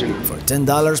really good, actually. For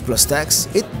 $10 plus tax,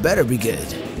 it better be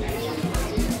good.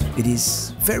 It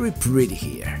is very pretty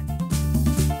here.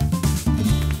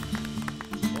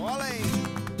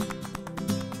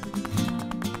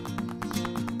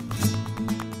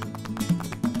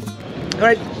 All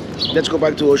right, let's go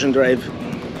back to Ocean Drive.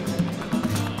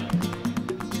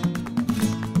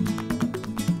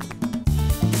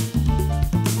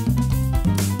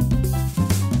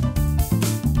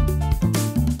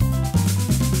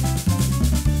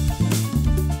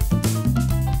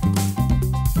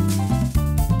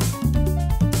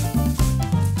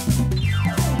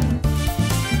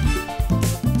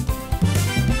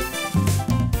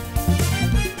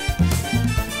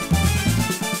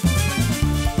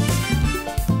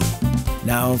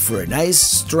 Now for a nice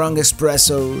strong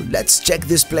espresso, let's check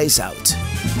this place out.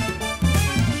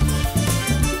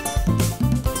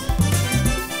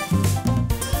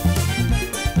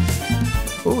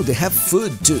 Oh, they have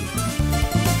food too.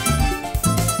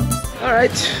 All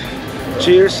right,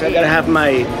 cheers. I gotta have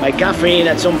my caffeine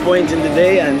at some point in the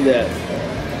day, and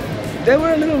they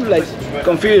were a little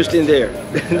confused in there.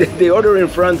 The order in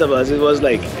front of us, it was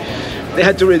like they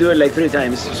had to redo it 3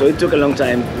 times, so it took a long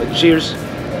time. But cheers.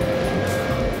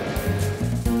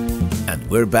 And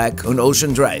we're back on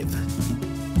Ocean Drive.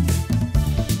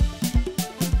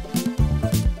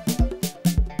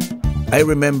 I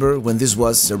remember when this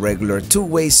was a regular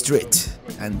two-way street,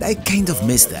 and I kind of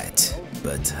missed that,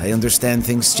 but I understand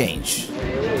things change.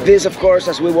 This, of course,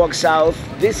 as we walk south,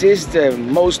 this is the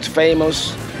most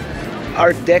famous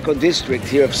Art Deco district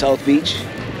here of South Beach.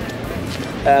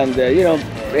 And,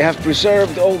 they have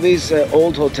preserved all these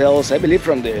old hotels, I believe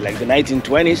from the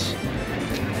 1920s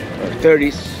or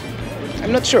 30s.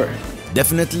 I'm not sure.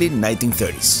 Definitely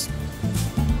 1930s.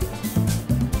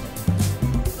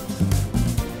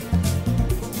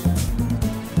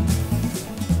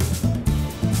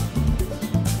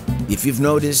 If you've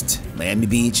noticed, Miami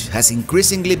Beach has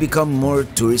increasingly become more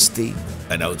touristy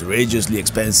and outrageously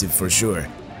expensive for sure.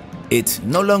 It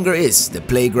no longer is the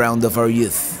playground of our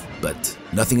youth, but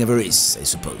nothing ever is, I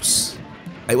suppose.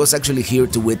 I was actually here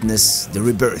to witness the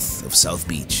rebirth of South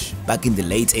Beach. Back in the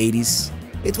late 80s,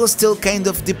 it was still kind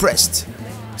of depressed,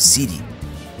 seedy,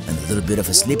 and a little bit of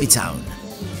a sleepy town.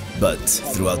 But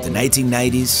throughout the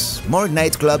 1990s, more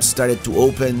nightclubs started to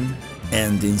open,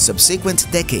 and in subsequent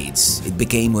decades, it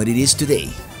became what it is today.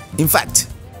 In fact,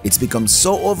 it's become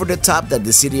so over the top that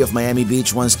the city of Miami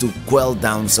Beach wants to quell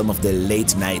down some of the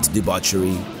late-night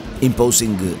debauchery,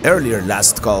 imposing earlier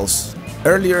last calls,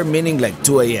 earlier meaning like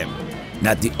 2 a.m.,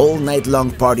 not the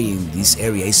all-night-long party this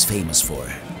area is famous for.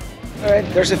 Alright,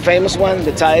 there's a famous one,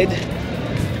 the Tide.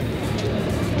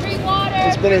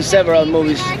 It's been in several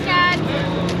movies.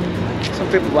 Some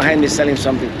people behind me selling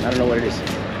something, I don't know what it is.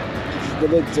 The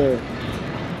Victor.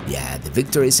 Yeah, the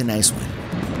Victor is a nice one.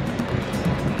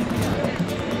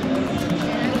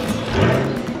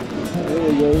 There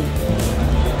we go.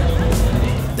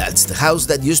 That's the house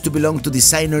that used to belong to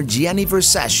designer Gianni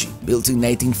Versace, built in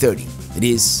 1930. It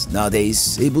is,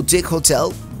 nowadays, a boutique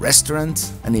hotel,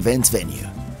 restaurant, and event venue.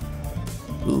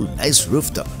 Ooh, nice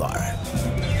rooftop bar.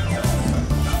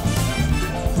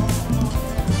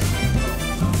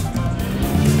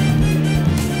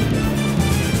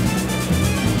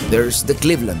 There's the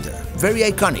Clevelander, very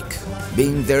iconic,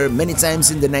 being there many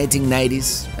times in the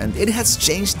 1990s, and it has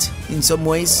changed in some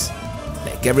ways.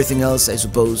 Like everything else, I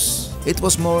suppose, it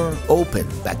was more open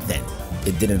back then.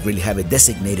 It didn't really have a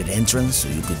designated entrance, so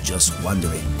you could just wander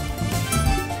in.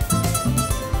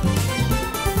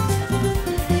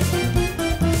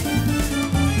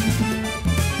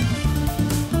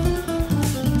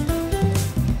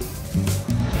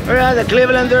 We're at the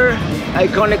Clevelander,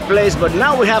 iconic place, but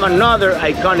now we have another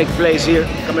iconic place here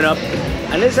coming up.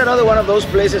 And it's another one of those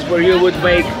places where you would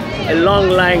make a long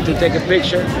line to take a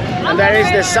picture. And that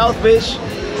is the South Beach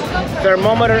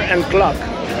thermometer and clock.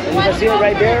 And you can see it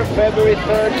right there, February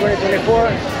 3rd,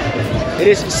 2024. It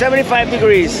is 75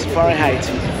 degrees Fahrenheit.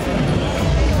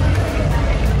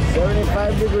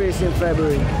 75 degrees in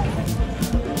February.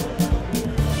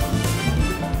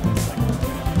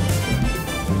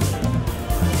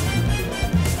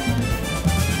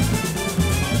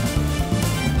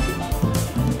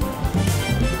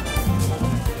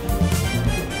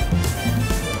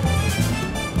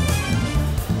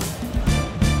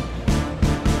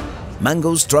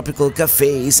 Mango's Tropical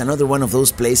Cafe is another one of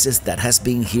those places that has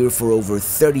been here for over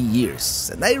 30 years,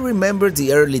 and I remember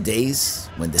the early days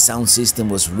when the sound system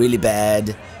was really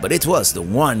bad, but it was the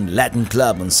one Latin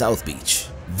club on South Beach.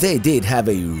 They did have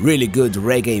a really good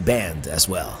reggae band as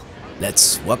well.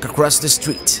 Let's walk across the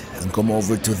street and come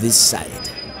over to this side.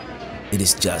 It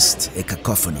is just a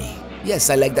cacophony,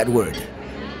 yes, I like that word,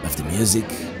 of the music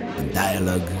and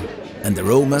dialogue and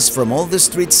aromas from all the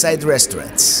street side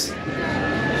restaurants.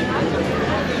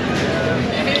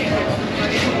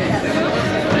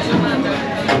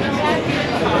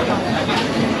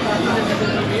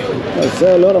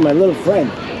 Say hello to my little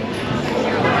friend.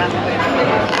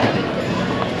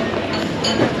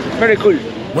 Very cool.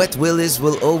 Wet Willie's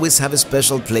will always have a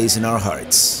special place in our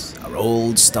hearts, our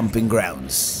old stomping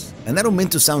grounds. And I don't mean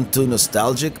to sound too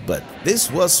nostalgic, but this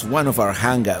was one of our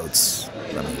hangouts,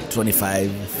 probably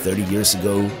 25, 30 years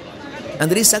ago.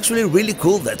 And it is actually really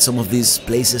cool that some of these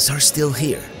places are still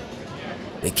here.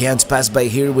 They can't pass by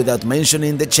here without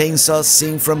mentioning the chainsaw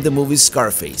scene from the movie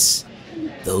Scarface.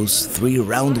 Those 3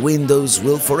 round windows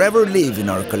will forever live in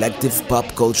our collective pop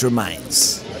culture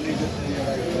minds.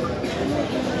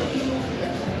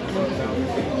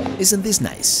 Isn't this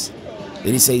nice?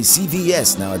 It is a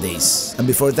CVS nowadays, and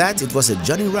before that it was a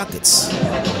Johnny Rockets.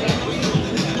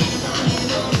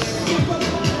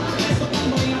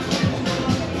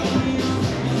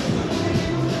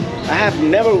 I have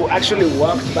never actually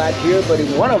walked back here, but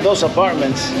in one of those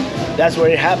apartments, that's where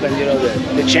it happened, you know,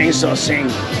 the chainsaw scene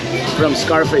from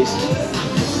Scarface.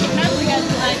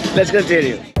 Let's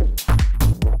continue.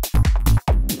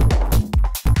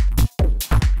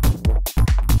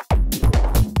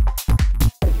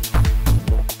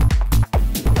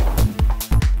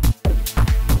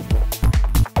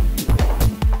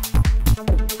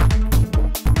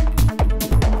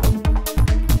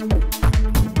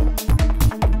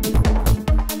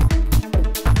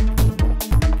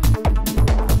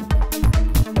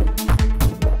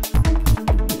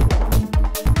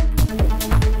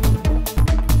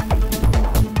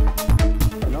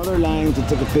 To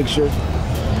take a picture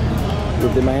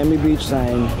with the Miami Beach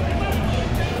sign.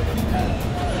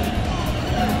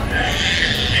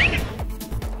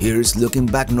 Here's looking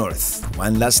back north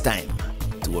one last time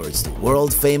towards the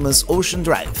world-famous Ocean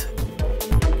Drive.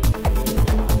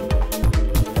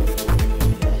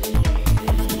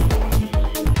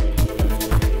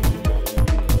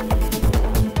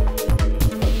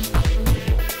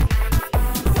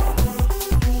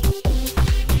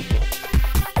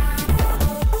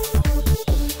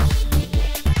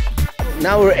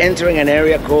 Now we're entering an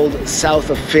area called south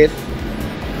of 5th.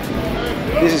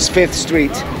 This is 5th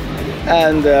Street.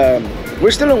 And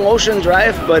we're still on Ocean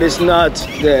Drive, but it's not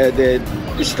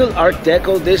it's still Art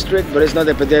Deco district, but it's not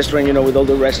the pedestrian, you know, with all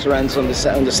the restaurants on the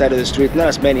side of the street. Not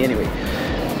as many anyway.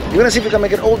 We're gonna see if we can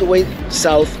make it all the way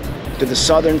south to the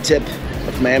southern tip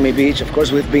of Miami Beach. Of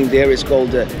course, we've been there. It's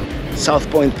called South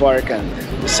Point Park and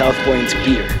the South Point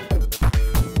Pier.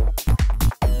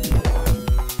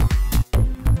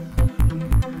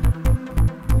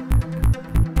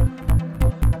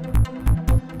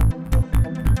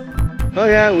 Oh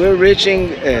yeah, we're reaching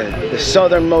the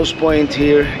southernmost point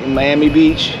here in Miami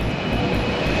Beach.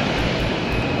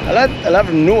 A lot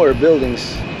of newer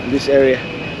buildings in this area.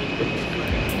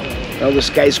 All the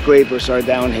skyscrapers are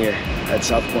down here at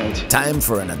South Point. Time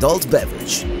for an adult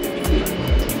beverage.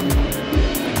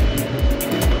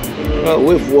 Well,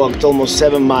 we've walked almost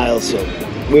 7 miles, so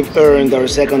we've earned our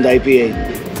second IPA.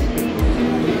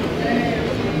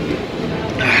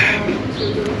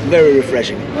 Very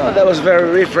refreshing. Oh, that was very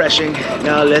refreshing.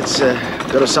 Now let's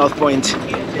go to South Point.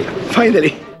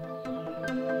 Finally.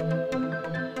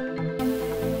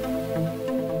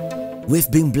 We've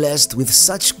been blessed with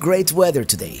such great weather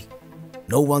today.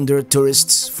 No wonder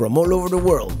tourists from all over the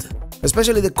world,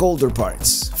 especially the colder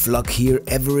parts, flock here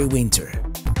every winter.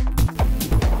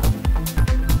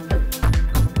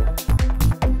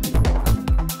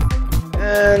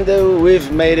 And we've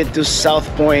made it to South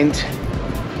Point.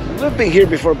 We've been here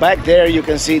before. Back there you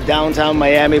can see downtown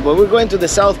Miami, but we're going to the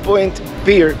South Point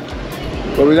Pier,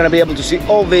 where we're gonna be able to see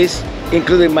all this,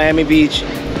 including Miami Beach,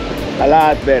 a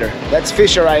lot better. That's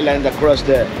Fisher Island across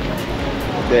the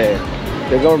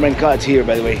government cut here,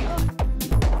 by the way.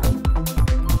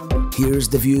 Here's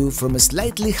the view from a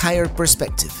slightly higher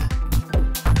perspective.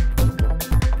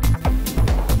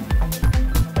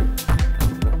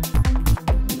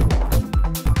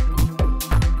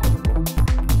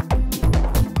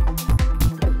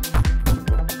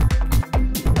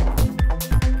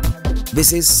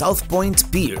 This is South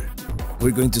Point Pier.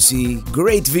 We're going to see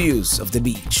great views of the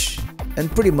beach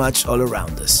and pretty much all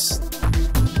around us.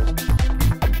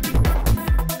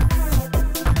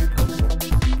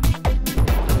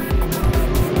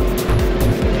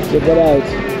 Check that out.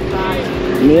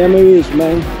 Miami Beach,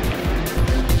 man.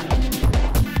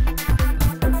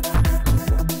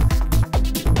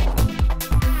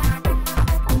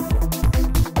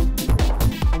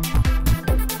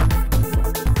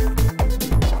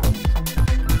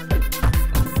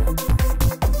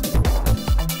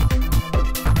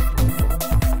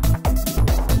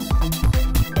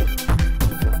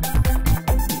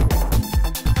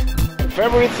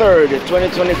 February 3rd,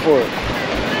 2024.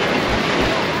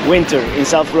 Winter in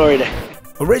South Florida.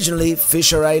 Originally,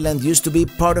 Fisher Island used to be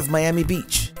part of Miami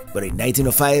Beach, but in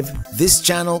 1905, this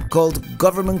channel called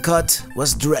Government Cut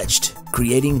was dredged,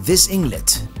 creating this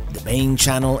inlet, the main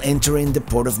channel entering the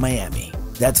port of Miami.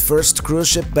 That first cruise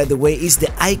ship, by the way, is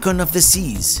the icon of the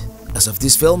seas. As of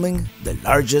this filming, the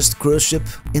largest cruise ship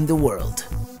in the world.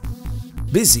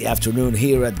 Busy afternoon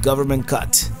here at Government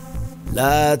Cut.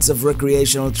 Lots of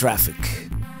recreational traffic.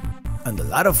 And a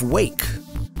lot of wake.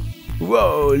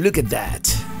 Whoa, look at that!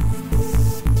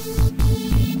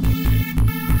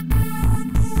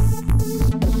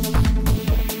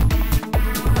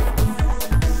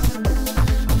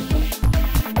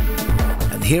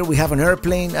 And here we have an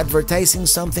airplane advertising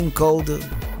something called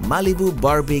Malibu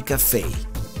Barbie Cafe.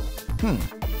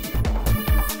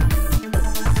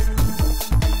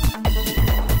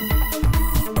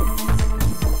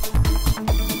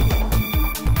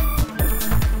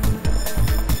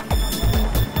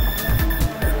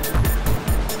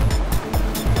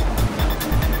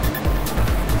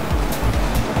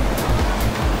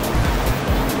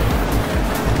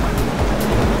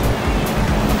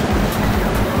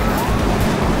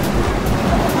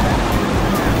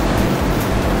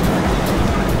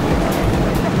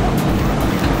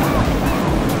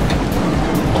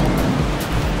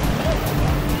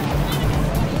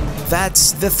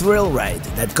 That's the thrill ride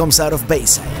that comes out of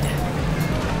Bayside.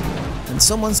 And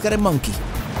someone's got a monkey.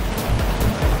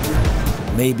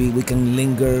 Maybe we can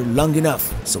linger long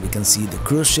enough so we can see the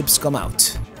cruise ships come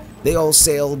out. They all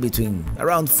sail between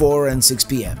around 4 and 6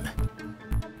 p.m.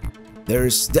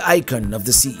 There's the icon of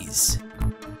the seas.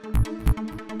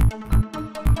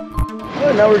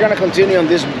 Well, now we're gonna continue on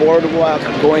this boardwalk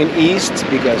going east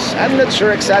because I'm not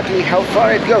sure exactly how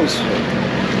far it goes.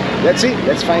 Let's see,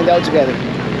 let's find out together.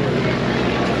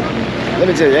 Let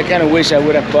me tell you, I kind of wish I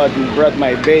would have brought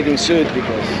my bathing suit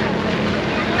because,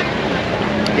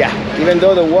 yeah, even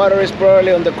though the water is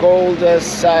probably on the cold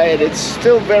side, it's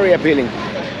still very appealing.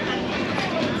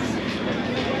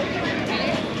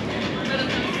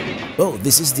 Oh,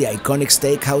 this is the iconic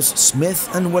steakhouse Smith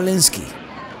 & Walensky.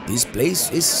 This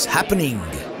place is happening.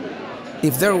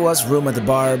 If there was room at the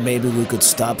bar, maybe we could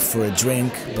stop for a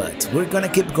drink, but we're gonna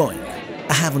keep going.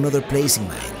 I have another place in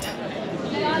mind.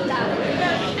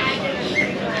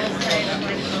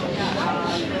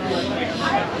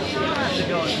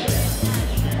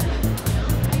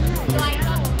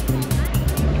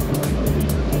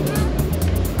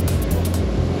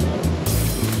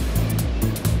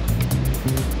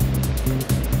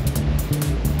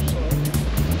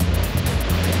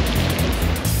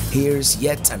 Here's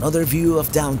yet another view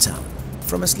of downtown,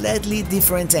 from a slightly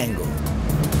different angle.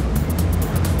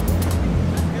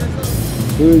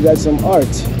 Here we got some art.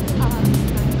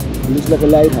 It looks like a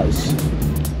lighthouse.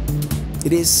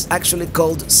 It is actually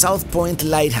called South Point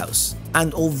Lighthouse,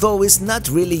 and although it's not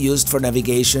really used for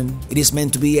navigation, it is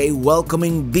meant to be a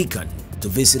welcoming beacon to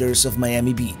visitors of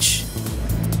Miami Beach.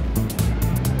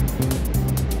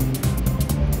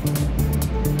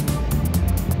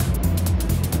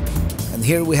 And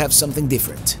here we have something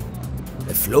different,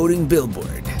 a floating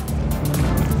billboard.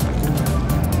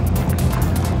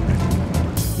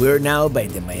 We're now by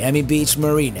the Miami Beach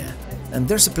Marina, and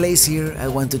there's a place here I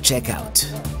want to check out.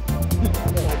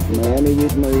 Miami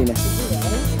Beach Marina.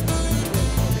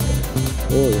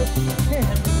 Oh yeah.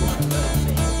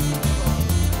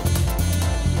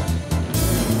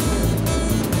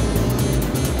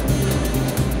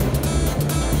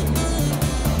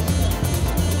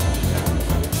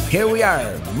 Here we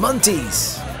are,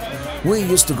 Monty's. We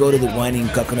used to go to the one in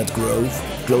Coconut Grove,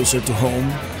 closer to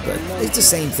home, but it's the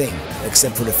same thing,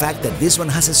 except for the fact that this one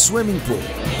has a swimming pool.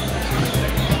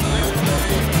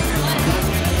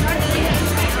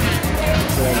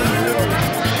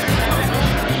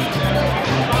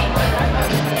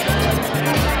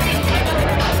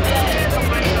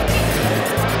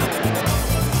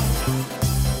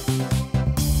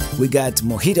 We got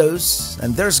mojitos,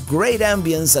 and there's great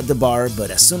ambience at the bar,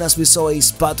 but as soon as we saw a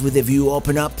spot with a view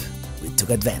open up, we took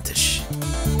advantage.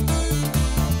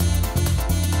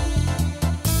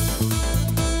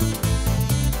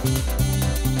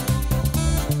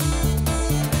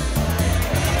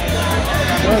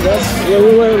 Oh, that's where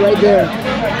we were, right there.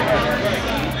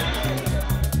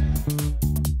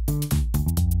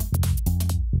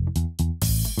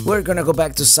 We're gonna go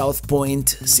back to South Point,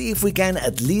 see if we can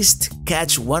at least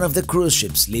catch one of the cruise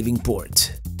ships leaving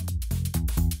port.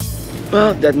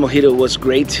 Well, that mojito was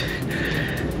great.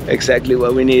 Exactly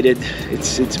what we needed.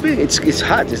 It's big. It's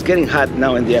hot. It's getting hot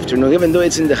now in the afternoon. Even though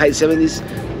it's in the high 70s,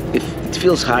 it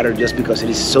feels hotter just because it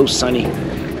is so sunny.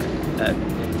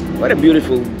 What a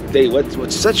beautiful day.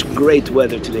 What such great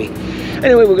weather today.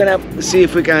 Anyway, we're gonna see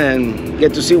if we can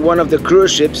get to see one of the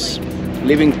cruise ships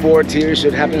leaving port here.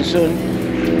 Should happen soon.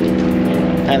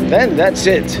 And then that's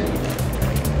it.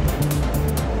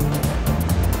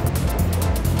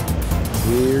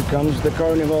 Here comes the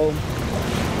carnival.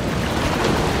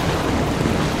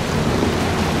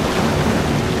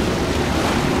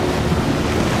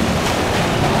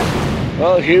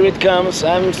 Well, here it comes.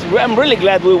 I'm really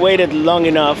glad we waited long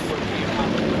enough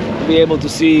to be able to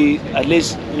see at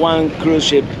least one cruise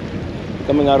ship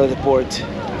coming out of the port.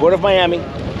 Port of Miami,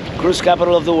 cruise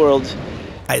capital of the world.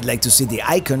 I'd like to see the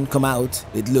Icon come out.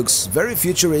 It looks very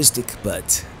futuristic,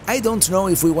 but I don't know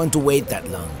if we want to wait that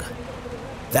long.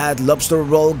 That lobster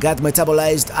roll got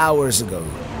metabolized hours ago.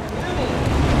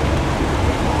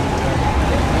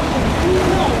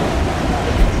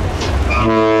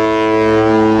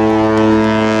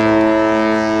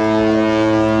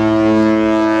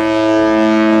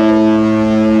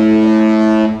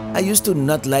 I used to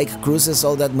not like cruises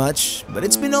all that much, but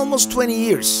it's been almost 20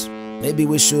 years. Maybe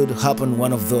we should hop on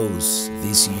one of those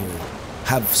this year.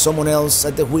 Have someone else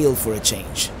at the wheel for a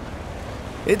change.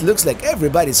 It looks like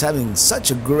everybody's having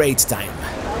such a great time.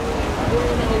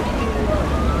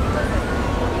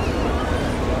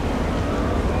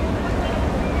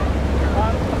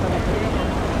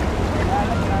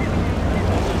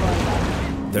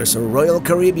 There's a Royal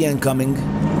Caribbean coming.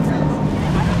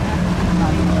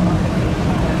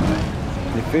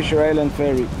 The Fisher Island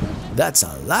Ferry. That's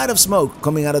a lot of smoke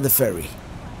coming out of the ferry.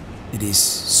 It is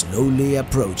slowly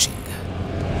approaching.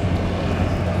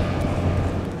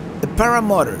 A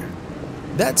paramotor.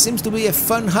 That seems to be a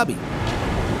fun hobby.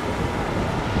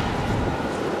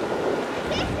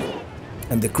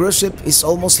 And the cruise ship is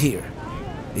almost here.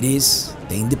 It is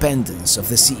the Independence of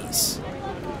the Seas.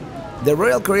 The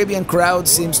Royal Caribbean crowd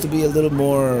seems to be a little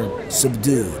more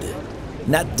subdued.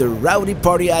 Not the rowdy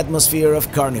party atmosphere of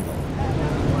Carnival.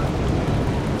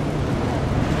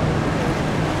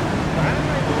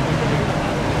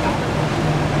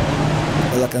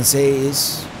 All I can say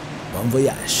is, bon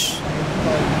voyage.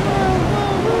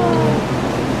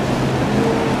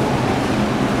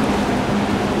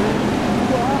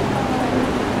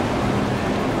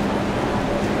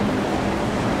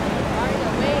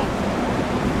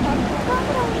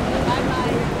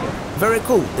 Very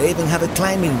cool, they even have a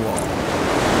climbing wall.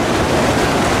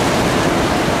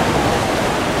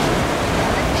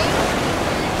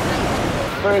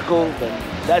 Very cool, but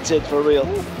that's it for real.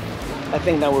 I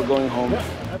think now we're going home.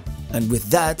 And with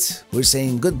that, we're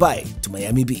saying goodbye to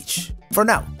Miami Beach. For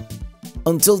now.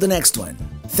 Until the next one,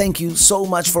 thank you so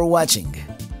much for watching.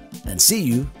 And see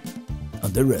you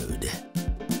on the road.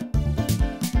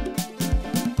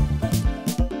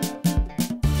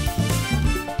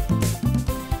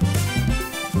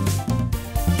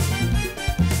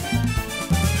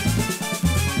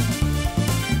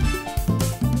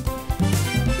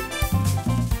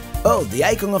 Oh, the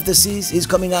icon of the seas is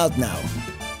coming out now.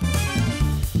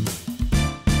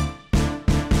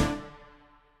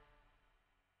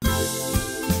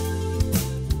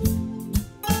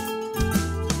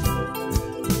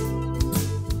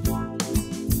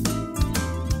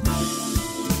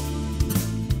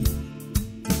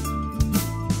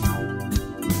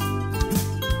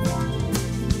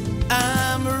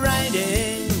 I'm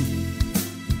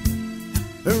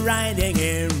riding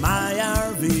in my